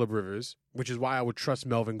trust Phillip Rivers, which is why I would trust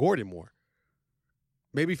Melvin Gordon more.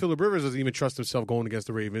 Maybe Phillip Rivers doesn't even trust himself going against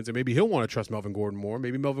the Ravens, and maybe he'll want to trust Melvin Gordon more.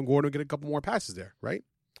 Maybe Melvin Gordon will get a couple more passes there, right?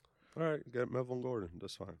 All right, get Melvin Gordon.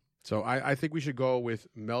 That's fine. So I think we should go with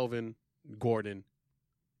Melvin Gordon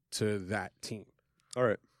to that team. All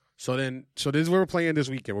right. So this is where we're playing this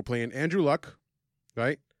weekend. We're playing Andrew Luck,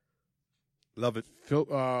 right? Love it.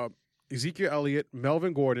 Ezekiel Elliott,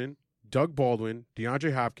 Melvin Gordon, Doug Baldwin,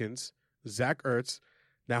 DeAndre Hopkins, Zach Ertz.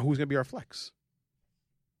 Now, who's going to be our flex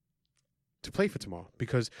to play for tomorrow?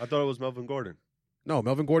 Because I thought it was Melvin Gordon. No,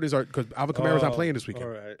 Melvin Gordon is because Alvin Kamara's not playing this weekend.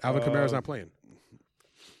 All right. Alvin Kamara's not playing.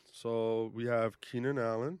 So we have Keenan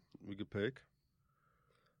Allen. We could pick.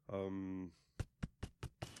 Who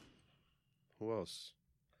else?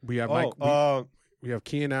 We have we have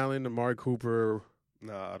Keenan Allen, Amari Cooper.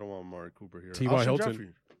 Nah, I don't want Amari Cooper here. T.Y.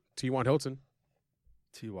 Hilton. T.Y. Hilton.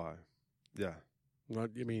 T.Y. Yeah. Well,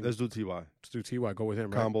 I mean, let's do T.Y. Let's do T.Y. Go with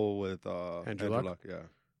him, right? Combo with Andrew Luck. Yeah. All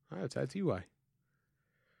right, let's add T.Y.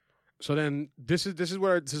 So then this is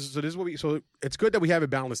what we. So it's good that we have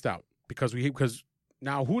it balanced out because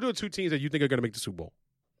now who are the two teams that you think are going to make the Super Bowl?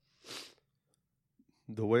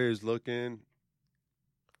 The way it's looking,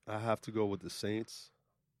 I have to go with the Saints.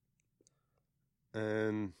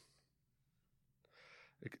 And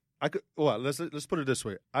let's put it this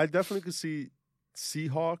way. I definitely could see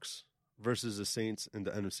Seahawks versus the Saints in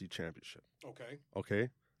the NFC Championship. Okay.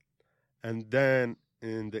 And then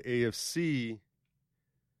in the AFC,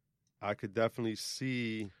 I could definitely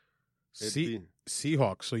see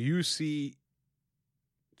Seahawks. So you see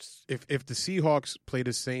if the Seahawks play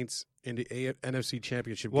the Saints in the NFC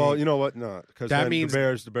Championship game. Well, you know what? No, because that means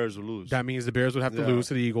the Bears will lose. That means the Bears would have to lose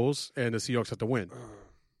to the Eagles, and the Seahawks have to win.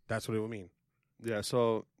 That's what it would mean. Yeah,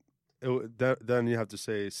 so then you have to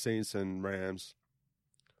say Saints and Rams.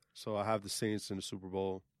 So I have the Saints in the Super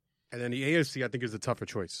Bowl. And then the AFC, I think, is the tougher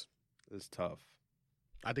choice. It's tough.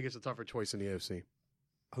 I think it's a tougher choice in the AFC.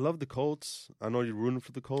 I love the Colts. I know you're rooting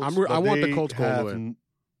for the Colts. I want the Colts going to win.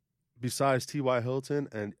 Besides T.Y. Hilton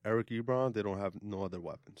and Eric Ebron, they don't have no other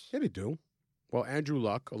weapons. Yeah, they do. Well, Andrew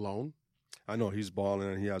Luck alone. I know he's balling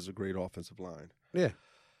and he has a great offensive line. Yeah.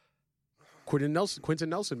 Quentin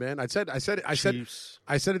Nelson, man. I said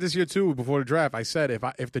it this year too before the draft. I said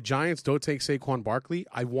if the Giants don't take Saquon Barkley,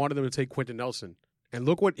 I wanted them to take Quentin Nelson. And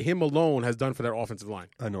look what him alone has done for their offensive line.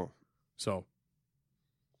 I know. So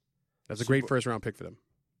that's a great first round pick for them.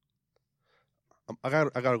 I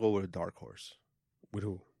gotta go with a dark horse. With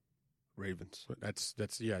who? Ravens.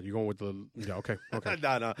 That's you're going with the okay.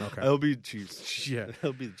 No. Okay. It'll be the Chiefs. Yeah.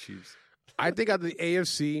 It'll be the Chiefs. I think out of the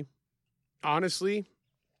AFC, honestly,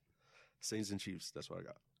 Saints and Chiefs. That's what I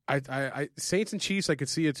got. I Saints and Chiefs, I could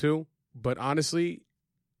see it too. But honestly,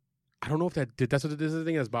 I don't know if that's what this is the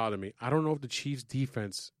thing that's bothered me. I don't know if the Chiefs'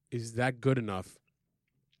 defense is that good enough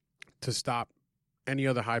to stop any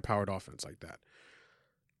other high-powered offense like that.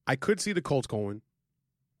 I could see the Colts going.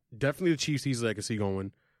 Definitely the Chiefs easily I could see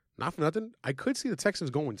going. Not for nothing. I could see the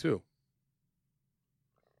Texans going too.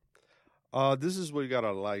 This is what you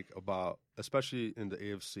gotta like about, especially in the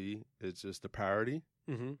AFC. It's just the parity.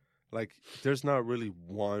 Mm-hmm. Like, there's not really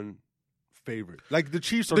one favorite. Like the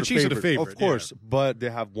Chiefs are the favorite, of course, but they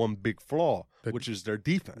have one big flaw, which is their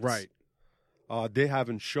defense. Right. They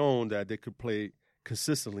haven't shown that they could play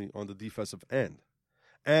consistently on the defensive end,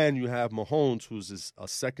 and you have Mahomes, who's a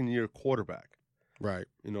second-year quarterback. Right.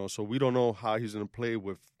 So we don't know how he's going to play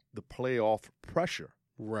with the playoff pressure.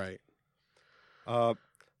 Right.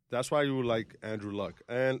 That's why you would like Andrew Luck.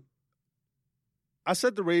 And I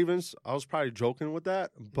said the Ravens. I was probably joking with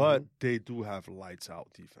that, but they do have lights-out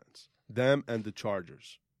defense. Them and the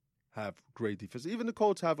Chargers have great defense. Even the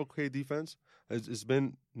Colts have okay defense. It's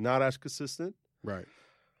been not as consistent. Right.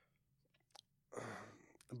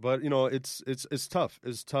 But, it's tough.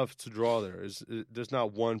 It's tough to draw there. There's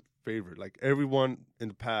not one favorite. Like, everyone in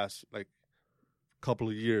the past, like, couple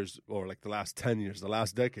of years or, like, the last 10 years, the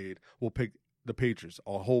last decade, will pick the Patriots,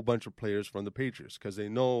 a whole bunch of players from the Patriots, because they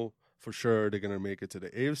know for sure they're going to make it to the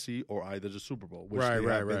AFC or either the Super Bowl, which they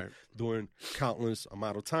have been doing countless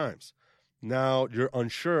amount of times. Now you're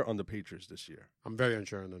unsure on the Patriots this year. I'm very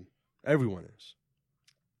unsure on them. Everyone is.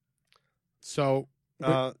 So,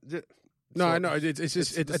 I know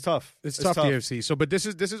it's tough. It's tough, the AFC. So, but this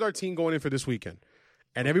is our team going in for this weekend,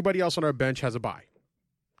 and everybody else on our bench has a bye.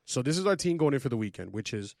 So this is our team going in for the weekend,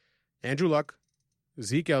 which is Andrew Luck,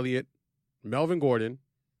 Zeke Elliott, Melvin Gordon,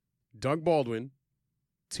 Doug Baldwin,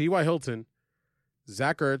 T.Y. Hilton,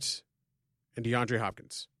 Zach Ertz, and DeAndre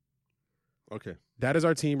Hopkins. Okay. That is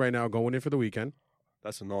our team right now going in for the weekend.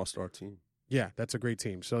 That's an all-star team. Yeah, that's a great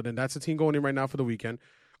team. So then that's the team going in right now for the weekend.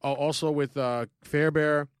 Also with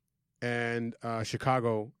Fairbear and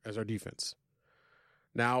Chicago as our defense.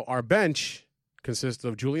 Now, our bench consists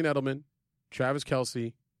of Julian Edelman, Travis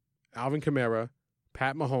Kelce, Alvin Kamara,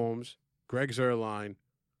 Pat Mahomes, Greg Zuerlein,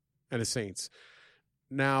 and the Saints.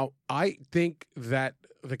 Now, I think that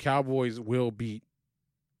the Cowboys will beat.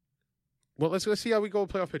 Well, let's see how we go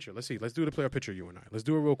playoff picture. Let's see. Let's do the playoff picture, you and I. Let's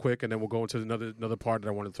do it real quick, and then we'll go into another part that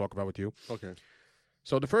I want to talk about with you. Okay.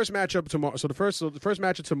 So the first matchup tomorrow. So the first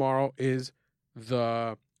matchup tomorrow is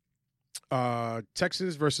the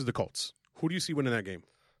Texans versus the Colts. Who do you see winning that game?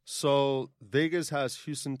 So Vegas has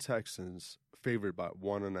Houston Texans favored by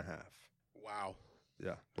 1.5. Wow.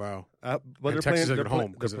 Yeah. Wow. But they're Texans playing are at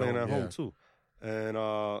home. They're playing at home too. And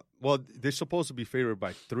they're supposed to be favored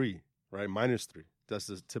by 3, right? -3. That's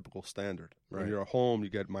the typical standard. When you're at home, you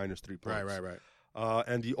get -3 points. Right.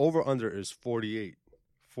 And the over/under is 48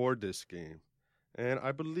 for this game. And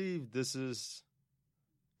I believe this is,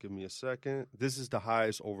 give me a second, this is the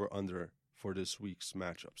highest over/under for this week's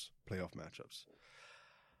playoff matchups.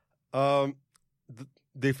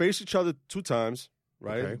 They face each other 2 times,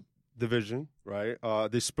 right? Okay. Division, right?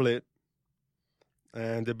 They split.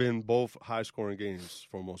 And they've been both high-scoring games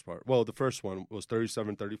for the most part. Well, the first one was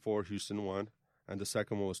 37-34, Houston won. And the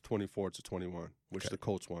second one was 24-21, which the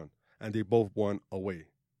Colts won. And they both won away,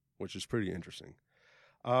 which is pretty interesting.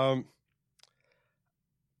 I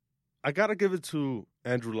got to give it to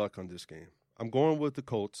Andrew Luck on this game. I'm going with the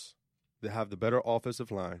Colts. They have the better offensive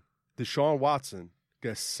line. Deshaun Watson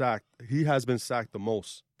gets sacked. He has been sacked the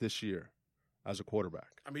most this year as a quarterback.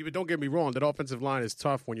 I mean, but don't get me wrong. That offensive line is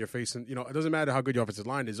tough when you're facing, it doesn't matter how good your offensive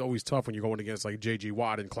line is. It's always tough when you're going against like J.G.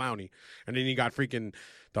 Watt and Clowney. And then you got freaking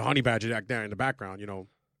the Honey Badger back there in the background,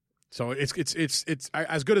 So it's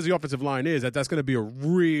as good as the offensive line is, that's going to be a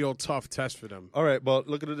real tough test for them. All right, well,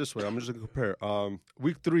 look at it this way. I'm just going to compare.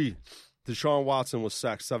 Week 3, Deshaun Watson was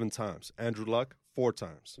sacked 7 times. Andrew Luck, 4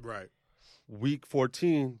 times. Right. Week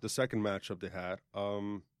 14, the second matchup they had.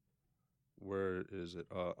 Where is it?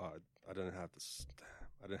 I didn't have the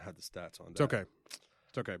stats on that.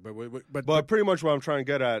 It's okay. But pretty much what I'm trying to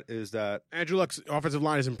get at is that Andrew Luck's offensive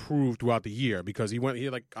line has improved throughout the year because he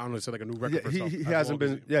set like a new record for himself. He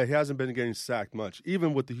hasn't been getting sacked much,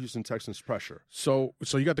 even with the Houston Texans pressure. So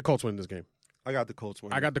you got the Colts winning this game. I got the Colts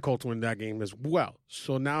winning. I got the Colts winning that game as well.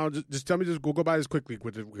 So now just tell me, go by this quickly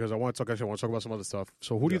with it because I want to talk about some other stuff.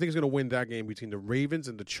 So who do you think is going to win that game between the Ravens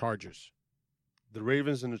and the Chargers? The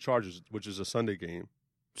Ravens and the Chargers, which is a Sunday game.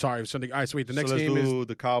 Sorry, Sunday. All right, so wait, the next let's game do is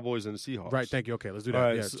the Cowboys and the Seahawks. Right, thank you. Okay, let's do that.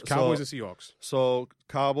 Right, yeah, Cowboys and Seahawks. So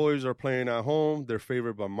Cowboys are playing at home. They're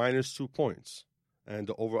favored by -2 points, and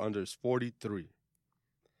the over/under is 43.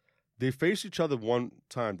 They faced each other one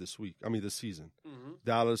time this season. Mm-hmm.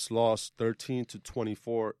 Dallas lost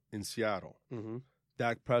 13-24 in Seattle. Mm-hmm.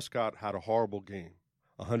 Dak Prescott had a horrible game,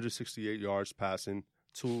 168 yards passing,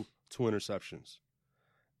 two interceptions.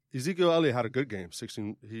 Ezekiel Elliott had a good game.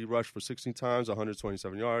 He rushed for 16 times,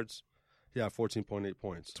 127 yards. He had 14.8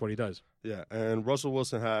 points. That's what he does. Yeah, and Russell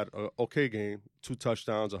Wilson had an okay game, 2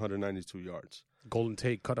 touchdowns, 192 yards. Golden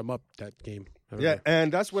Tate cut him up that game. Yeah,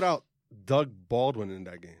 and that's without Doug Baldwin in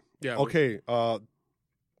that game. Yeah. Okay,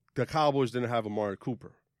 the Cowboys didn't have Amari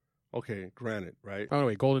Cooper. Okay, granted, right? Oh,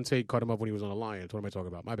 wait, Golden Tate cut him up when he was on the Lions. What am I talking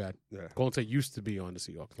about? My bad. Yeah. Golden Tate used to be on the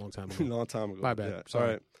Seahawks a long time ago. Long time ago. My bad. Yeah.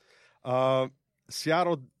 Sorry. All right.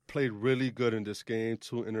 Seattle played really good in this game.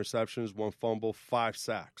 2 interceptions, 1 fumble, 5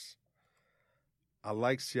 sacks. I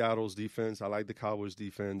like Seattle's defense. I like the Cowboys'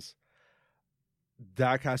 defense.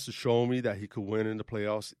 Dak has to show me that he could win in the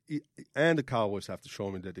playoffs, and the Cowboys have to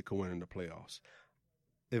show me that they could win in the playoffs.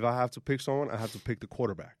 If I have to pick someone, I have to pick the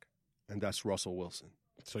quarterback, and that's Russell Wilson.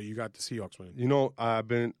 So you got the Seahawks winning. You know, I've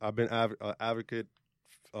been advocate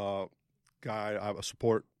guy. I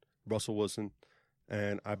support Russell Wilson,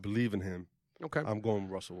 and I believe in him. Okay. I'm going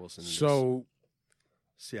with Russell Wilson. So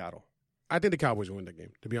Seattle. I think the Cowboys will win that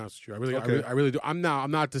game, to be honest with you. I really do. I'm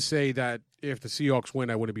not to say that if the Seahawks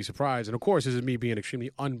win, I wouldn't be surprised. And, of course, this is me being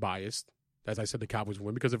extremely unbiased. as I said, the Cowboys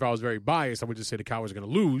win, because if I was very biased, I would just say the Cowboys are going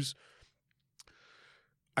to lose.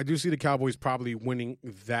 I do see the Cowboys probably winning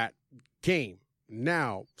that game.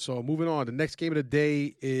 Now, so moving on, the next game of the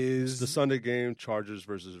day is The Sunday game, Chargers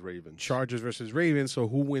versus Ravens. Chargers versus Ravens. So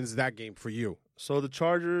who wins that game for you? So the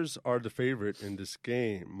Chargers are the favorite in this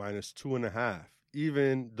game, -2.5,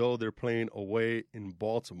 even though they're playing away in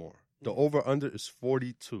Baltimore. The over-under is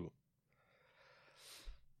 42.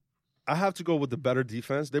 I have to go with the better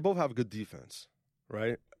defense. They both have a good defense,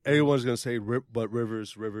 right? Everyone's going to say, but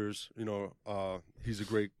Rivers, he's a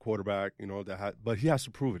great quarterback, but he has to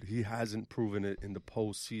prove it. He hasn't proven it in the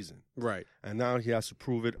postseason. Right. And now he has to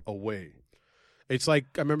prove it away. It's like,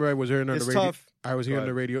 I remember I was hearing on the radio. Tough. I was hearing on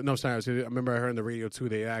the radio. No, sorry. I remember I heard on the radio, too,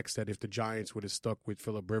 they asked that if the Giants would have stuck with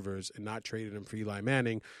Phillip Rivers and not traded him for Eli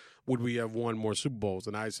Manning, would we have won more Super Bowls?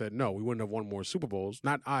 And I said, no, we wouldn't have won more Super Bowls.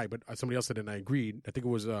 Not I, but somebody else said it, and I agreed. I think it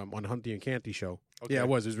was on Hunty and Canty show. Okay. Yeah, it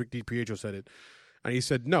was. It was Rick DiPietro said it. And he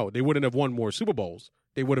said, no, they wouldn't have won more Super Bowls.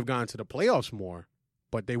 They would have gone to the playoffs more,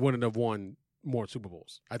 but they wouldn't have won more Super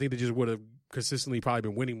Bowls. I think they just would have consistently probably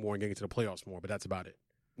been winning more and getting to the playoffs more, but that's about it.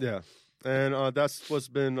 Yeah. And that's what's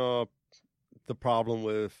been the problem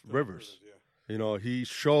with Rivers. Yeah. He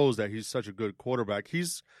shows that he's such a good quarterback.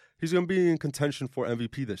 He's going to be in contention for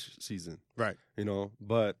MVP this season. Right.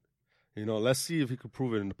 But let's see if he can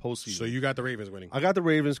prove it in the postseason. So you got the Ravens winning. I got the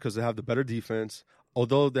Ravens because they have the better defense.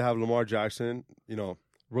 Although they have Lamar Jackson,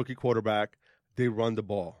 rookie quarterback, they run the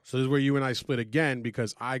ball. So this is where you and I split again,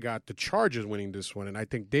 because I got the Chargers winning this one, and I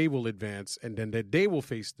think they will advance, and then they will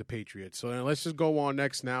face the Patriots. So then let's just go on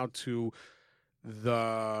next now to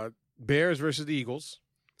the Bears versus the Eagles.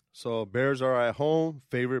 So Bears are at home,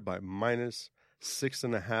 favored by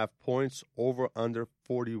 -6.5 points, over under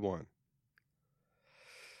 41.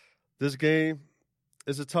 This game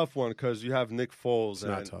is a tough one because you have Nick Foles. It's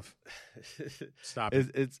not tough. Stop it.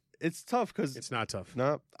 It's tough because it's not tough.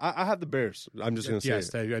 No, I have the Bears. I'm just going to say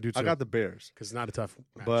yes, it. I do too. I got the Bears. Because it's not a tough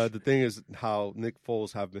match. But the thing is how Nick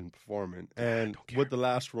Foles have been performing. And with the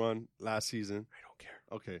last run, last season. I don't care.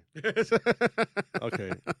 Okay.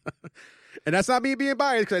 Okay. And that's not me being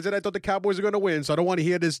biased, because I said I thought the Cowboys are going to win, so I don't want to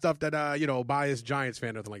hear this stuff that, biased Giants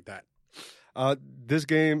fan or anything like that. This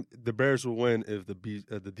game, the Bears will win if the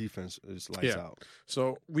defense is lights out.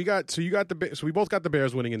 So we both got the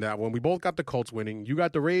Bears winning in that one. We both got the Colts winning. You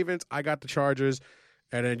got the Ravens, I got the Chargers,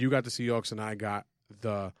 and then you got the Seahawks, and I got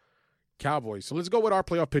the Cowboys. So let's go with our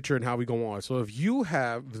playoff picture and how we go on. So if you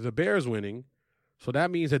have the Bears winning, so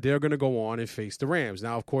that means that they're going to go on and face the Rams.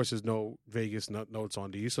 Now, of course, there's no Vegas notes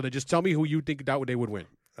on these, so then just tell me who you think that they would win.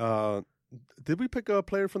 Did we pick a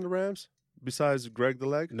player from the Rams besides Greg the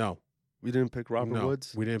Leg? No. We didn't pick Robert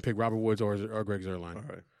Woods? We didn't pick Robert Woods or Greg Zuerlein. All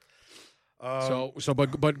right.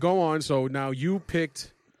 But go on. So now you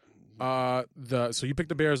picked you picked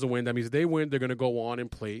the Bears to win. That means if they win, they're going to go on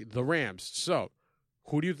and play the Rams. So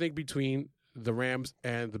who do you think between the Rams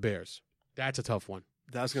and the Bears? That's a tough one.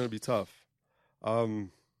 That's going to be tough. The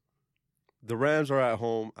Rams are at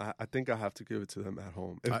home. I think I have to give it to them at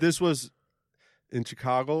home. If this was in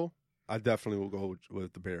Chicago, I definitely will go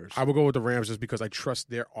with the Bears. I will go with the Rams just because I trust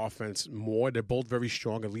their offense more. They're both very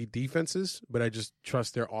strong elite defenses, but I just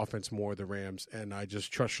trust their offense more, the Rams, and I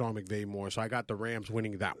just trust Sean McVay more. So I got the Rams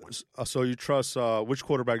winning that one. So you trust which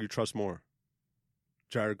quarterback you trust more?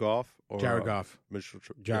 Jared Goff or Jared Goff?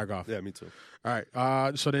 Jared Goff. Yeah, me too. All right.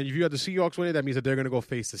 So then if you got the Seahawks winning, that means that they're going to go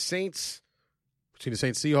face the Saints. Between the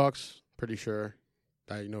Saints and Seahawks, pretty sure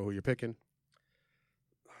that you know who you're picking.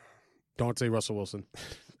 Don't say Russell Wilson.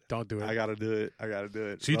 Don't do it. I gotta do it.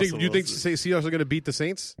 So you think Seahawks are going to beat the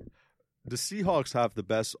Saints? The Seahawks have the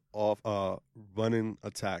best running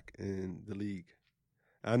attack in the league.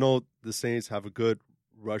 I know the Saints have a good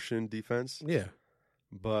rushing defense. Yeah,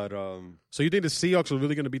 but so you think the Seahawks are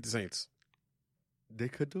really going to beat the Saints? They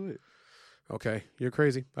could do it. Okay, you're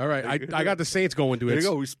crazy. All right, I got the Saints going to it. There you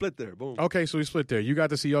go. We split there. Boom. Okay, so we split there. You got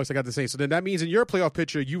the Seahawks. I got the Saints. So then that means in your playoff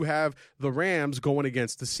picture, you have the Rams going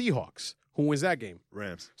against the Seahawks. Who wins that game?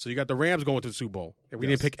 Rams. So you got the Rams going to the Super Bowl, and we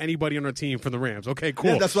didn't pick anybody on our team from the Rams. Okay,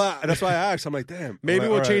 cool. Yeah, that's why I asked. I'm like, damn. Maybe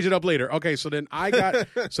we'll change it up later. Okay, so then I got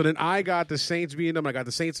the Saints beating them. I got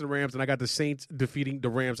the Saints and the Rams, and I got the Saints defeating the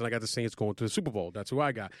Rams, and I got the Saints going to the Super Bowl. That's who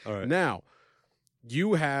I got. All right. Now,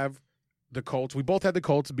 you have the Colts. We both had the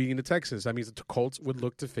Colts beating the Texans. That means the Colts would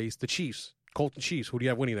look to face the Chiefs. Colts and Chiefs. Who do you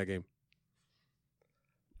have winning that game?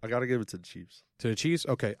 I got to give it to the Chiefs. To the Chiefs?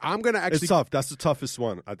 Okay. I'm going to actually... It's tough. That's the toughest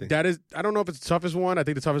one, I think. I don't know if it's the toughest one. I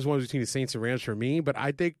think the toughest one is between the Saints and Rams for me, but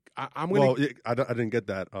I think I'm going to... Well, I didn't get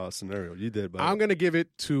that scenario. You did, but... I'm going to give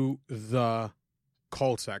it to the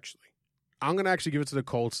Colts, actually. I'm going to actually give it to the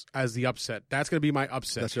Colts as the upset. That's going to be my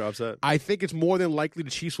upset. That's your upset? I think it's more than likely the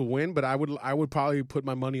Chiefs will win, but I would probably put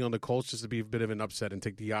my money on the Colts just to be a bit of an upset and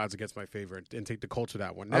take the odds against my favorite and take the Colts for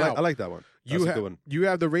that one. Now, I like that one. That's a good one. You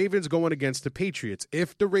have the Ravens going against the Patriots.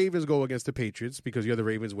 If the Ravens go against the Patriots, because you have the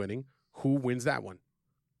Ravens winning, who wins that one?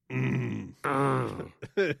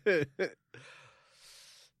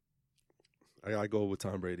 I go with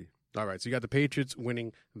Tom Brady. All right, so you got the Patriots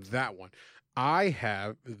winning that one. I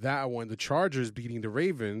have that one, the Chargers beating the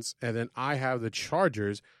Ravens, and then I have the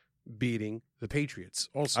Chargers beating the Patriots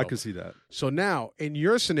also. I can see that. So now, in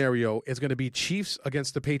your scenario, it's going to be Chiefs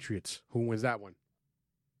against the Patriots. Who wins that one?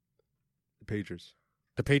 The Patriots.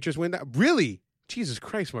 The Patriots win that? Really? Jesus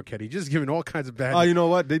Christ, Marchetti. Just giving all kinds of bad... Oh, you know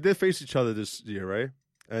what? They did face each other this year, right?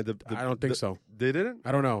 And I don't think so. They didn't?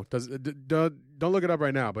 I don't know. Don't look it up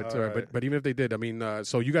right now, but right. but even if they did, I mean,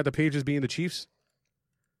 so you got the Patriots being the Chiefs?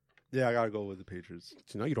 Yeah, I got to go with the Patriots.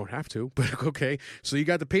 No, you don't have to, but okay. So you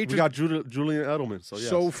got the Patriots. We got Julian Edelman, so yes.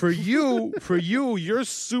 So for you, your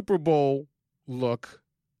Super Bowl look,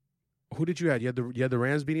 who did you have? You had the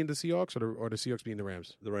Rams beating the Seahawks or the Seahawks beating the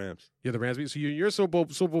Rams? The Rams. Yeah, the Rams beating. So your Super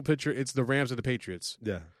Bowl picture, it's the Rams or the Patriots.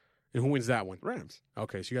 Yeah. And who wins that one? Rams.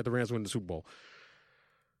 Okay, so you got the Rams winning the Super Bowl.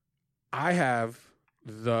 I have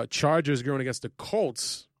the Chargers going against the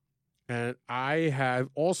Colts, and I have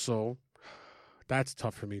also... That's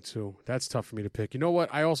tough for me, too. That's tough for me to pick. You know what?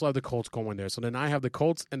 I also have the Colts going there. So then I have the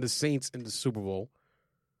Colts and the Saints in the Super Bowl.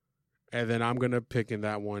 And then I'm going to pick in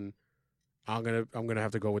that one. I'm gonna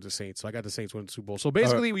have to go with the Saints. So I got the Saints winning the Super Bowl. So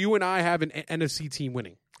basically, you and I have an NFC team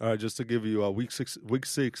winning. All right, just to give you week six,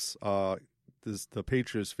 the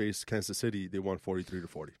Patriots faced Kansas City. They won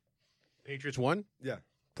 43-40. Patriots won? Yeah.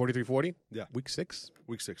 43-40? Yeah. Week 6?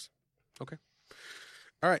 Week 6. Okay.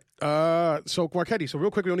 All right. So, Marchetti, so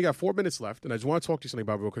real quick, we only got 4 minutes left, and I just want to talk to you something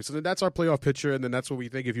about it real quick. So then that's our playoff picture, and then that's what we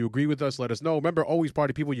think. If you agree with us, let us know. Remember, always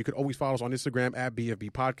party people, you can always follow us on Instagram at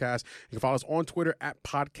BFB Podcast. You can follow us on Twitter at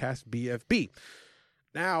Podcast BFB.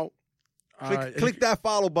 Now, click that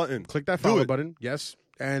follow button. Click that follow button, yes.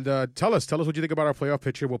 And tell us what you think about our playoff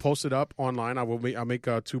picture. We'll post it up online. I'll make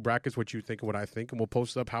 2 brackets, what you think and what I think, and we'll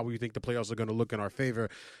post up how we think the playoffs are going to look in our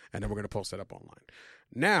favor, and then we're going to post that up online.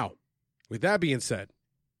 Now, with that being said,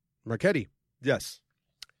 Marchetti. Yes.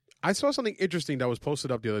 I saw something interesting that was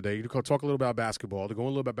posted up the other day. You can talk a little about basketball. To go a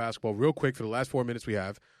little bit about basketball real quick for the last 4 minutes we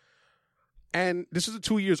have. And this is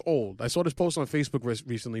 2 years old. I saw this post on Facebook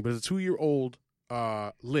recently, but it's a 2-year-old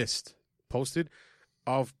list posted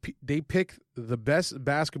of they pick the best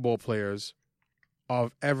basketball players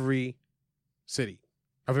of every city,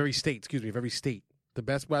 of every state. The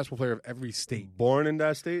best basketball player of every state. Born in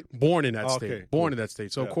that state? Born in that state. Okay, Born cool. in that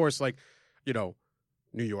state. So, of course,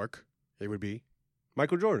 New York, it would be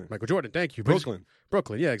Michael Jordan. Thank you.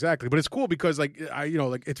 Brooklyn, yeah, exactly. But it's cool because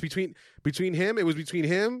it's between him. It was between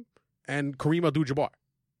him and Kareem Abdul-Jabbar,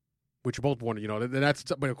 which are both born.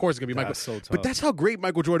 But of course it's gonna be Michael. So tough. But that's how great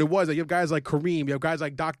Michael Jordan was. Like, you have guys like Kareem, you have guys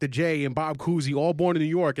like Dr. J and Bob Cousy, all born in New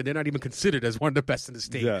York, and they're not even considered as one of the best in the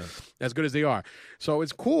state. Yeah. As good as they are. So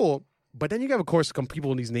it's cool. But then you have, of course, some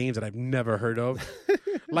people in these names that I've never heard of.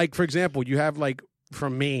 Like, for example, you have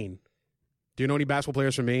from Maine. Do you know any basketball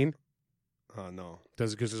players from Maine? No.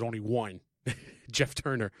 Because there's only one. Jeff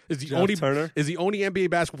Turner is the only NBA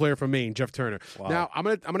basketball player from Maine. Jeff Turner. Wow. Now I'm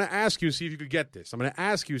gonna ask you, see if you could get this. I'm gonna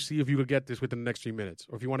ask you, see if you could get this within the next 3 minutes,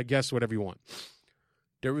 or if you want to guess whatever you want.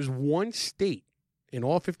 There is one state in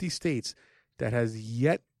all 50 states that has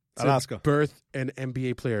yet to Alaska. birth an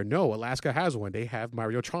NBA player. No, Alaska has one. They have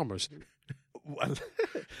Mario Chalmers. Is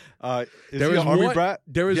he an Army brat?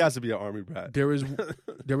 He has to be an Army brat. There was.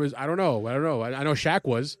 I don't know. I know Shaq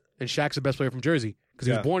was, and Shaq's the best player from Jersey because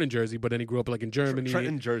he was born in Jersey, but then he grew up in Germany.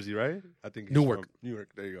 Trenton, Jersey, right? I think he's Newark. From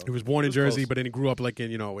Newark. There you go. He was born in Jersey, but then he grew up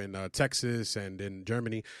in Texas and in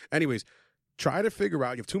Germany. Anyways, try to figure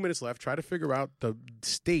out. You have 2 minutes left. Try to figure out the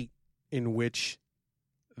state in which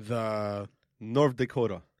the North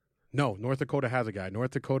Dakota. No, North Dakota has a guy.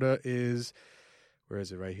 North Dakota is, where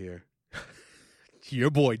is it? Right here.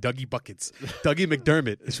 Your boy, Dougie Buckets. Dougie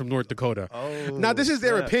McDermott is from North Dakota. Oh, now, this is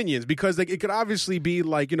their opinions because it could obviously be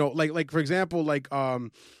for example,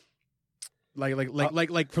 from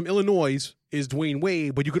Illinois is Dwayne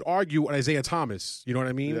Wade, but you could argue Isaiah Thomas. You know what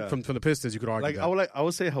I mean? Yeah. From the Pistons, you could argue that. I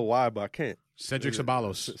would say Hawaii, but I can't. Cedric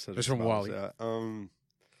Ceballos is from Hawaii. Yeah. 1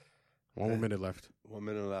 more minute left. 1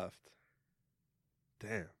 minute left.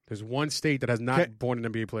 Damn. There's one state that has not born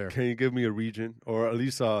an NBA player. Can you give me a region or at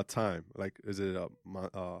least a time? Like, is it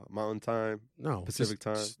Mountain Time? No. Pacific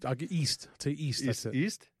Time? I'll get East. I'll tell you East. That's it.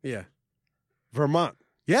 East? Yeah. Vermont.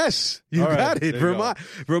 Yes, you All right, got it. there you go.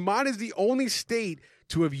 Vermont is the only state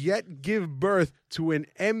to have yet give birth to an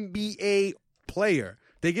NBA player.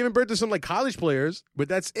 They given birth to some like college players, but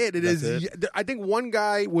that's it. That's it? I think one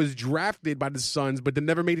guy was drafted by the Suns, but then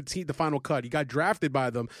never made the final cut. He got drafted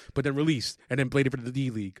by them, but then released and then played it for the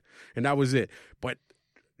D League, and that was it. But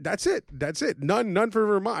that's it. None for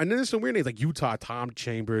Vermont. And then there's some weird names like Utah, Tom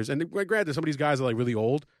Chambers, and granted, some of these guys are like really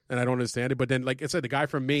old, and I don't understand it. But then, like I said, the guy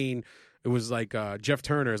from Maine. It was like Jeff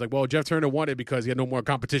Turner. It's like, well, Jeff Turner won it because he had no more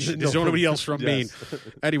competition. There's nobody else from Maine.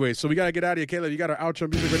 Anyway, so we got to get out of here. Caleb, you got our outro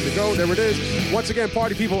music ready to go. There it is. Once again,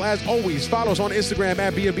 party people, as always, follow us on Instagram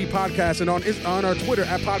at BFB Podcast and on our Twitter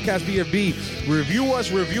at Podcast BFB. Review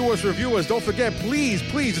us. Don't forget, please,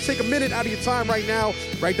 just take a minute out of your time right now.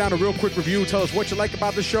 Write down a real quick review. Tell us what you like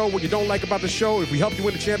about the show, what you don't like about the show. If we helped you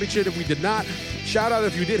win the championship, if we did not. Shout out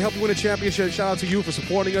if you did help you win a championship. Shout out to you for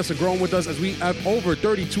supporting us and growing with us as we have over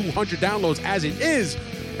 3,200 downloads as it is.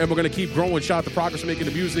 And we're going to keep growing. Shout out to Progress Making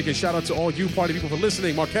the Music. And shout out to all you party people for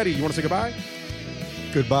listening. Marquetti, you want to say goodbye?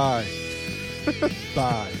 Goodbye.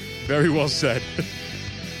 Bye. Very well said.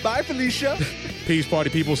 Bye, Felicia. Peace, party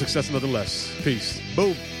people. Success nonetheless. Peace.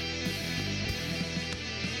 Boom.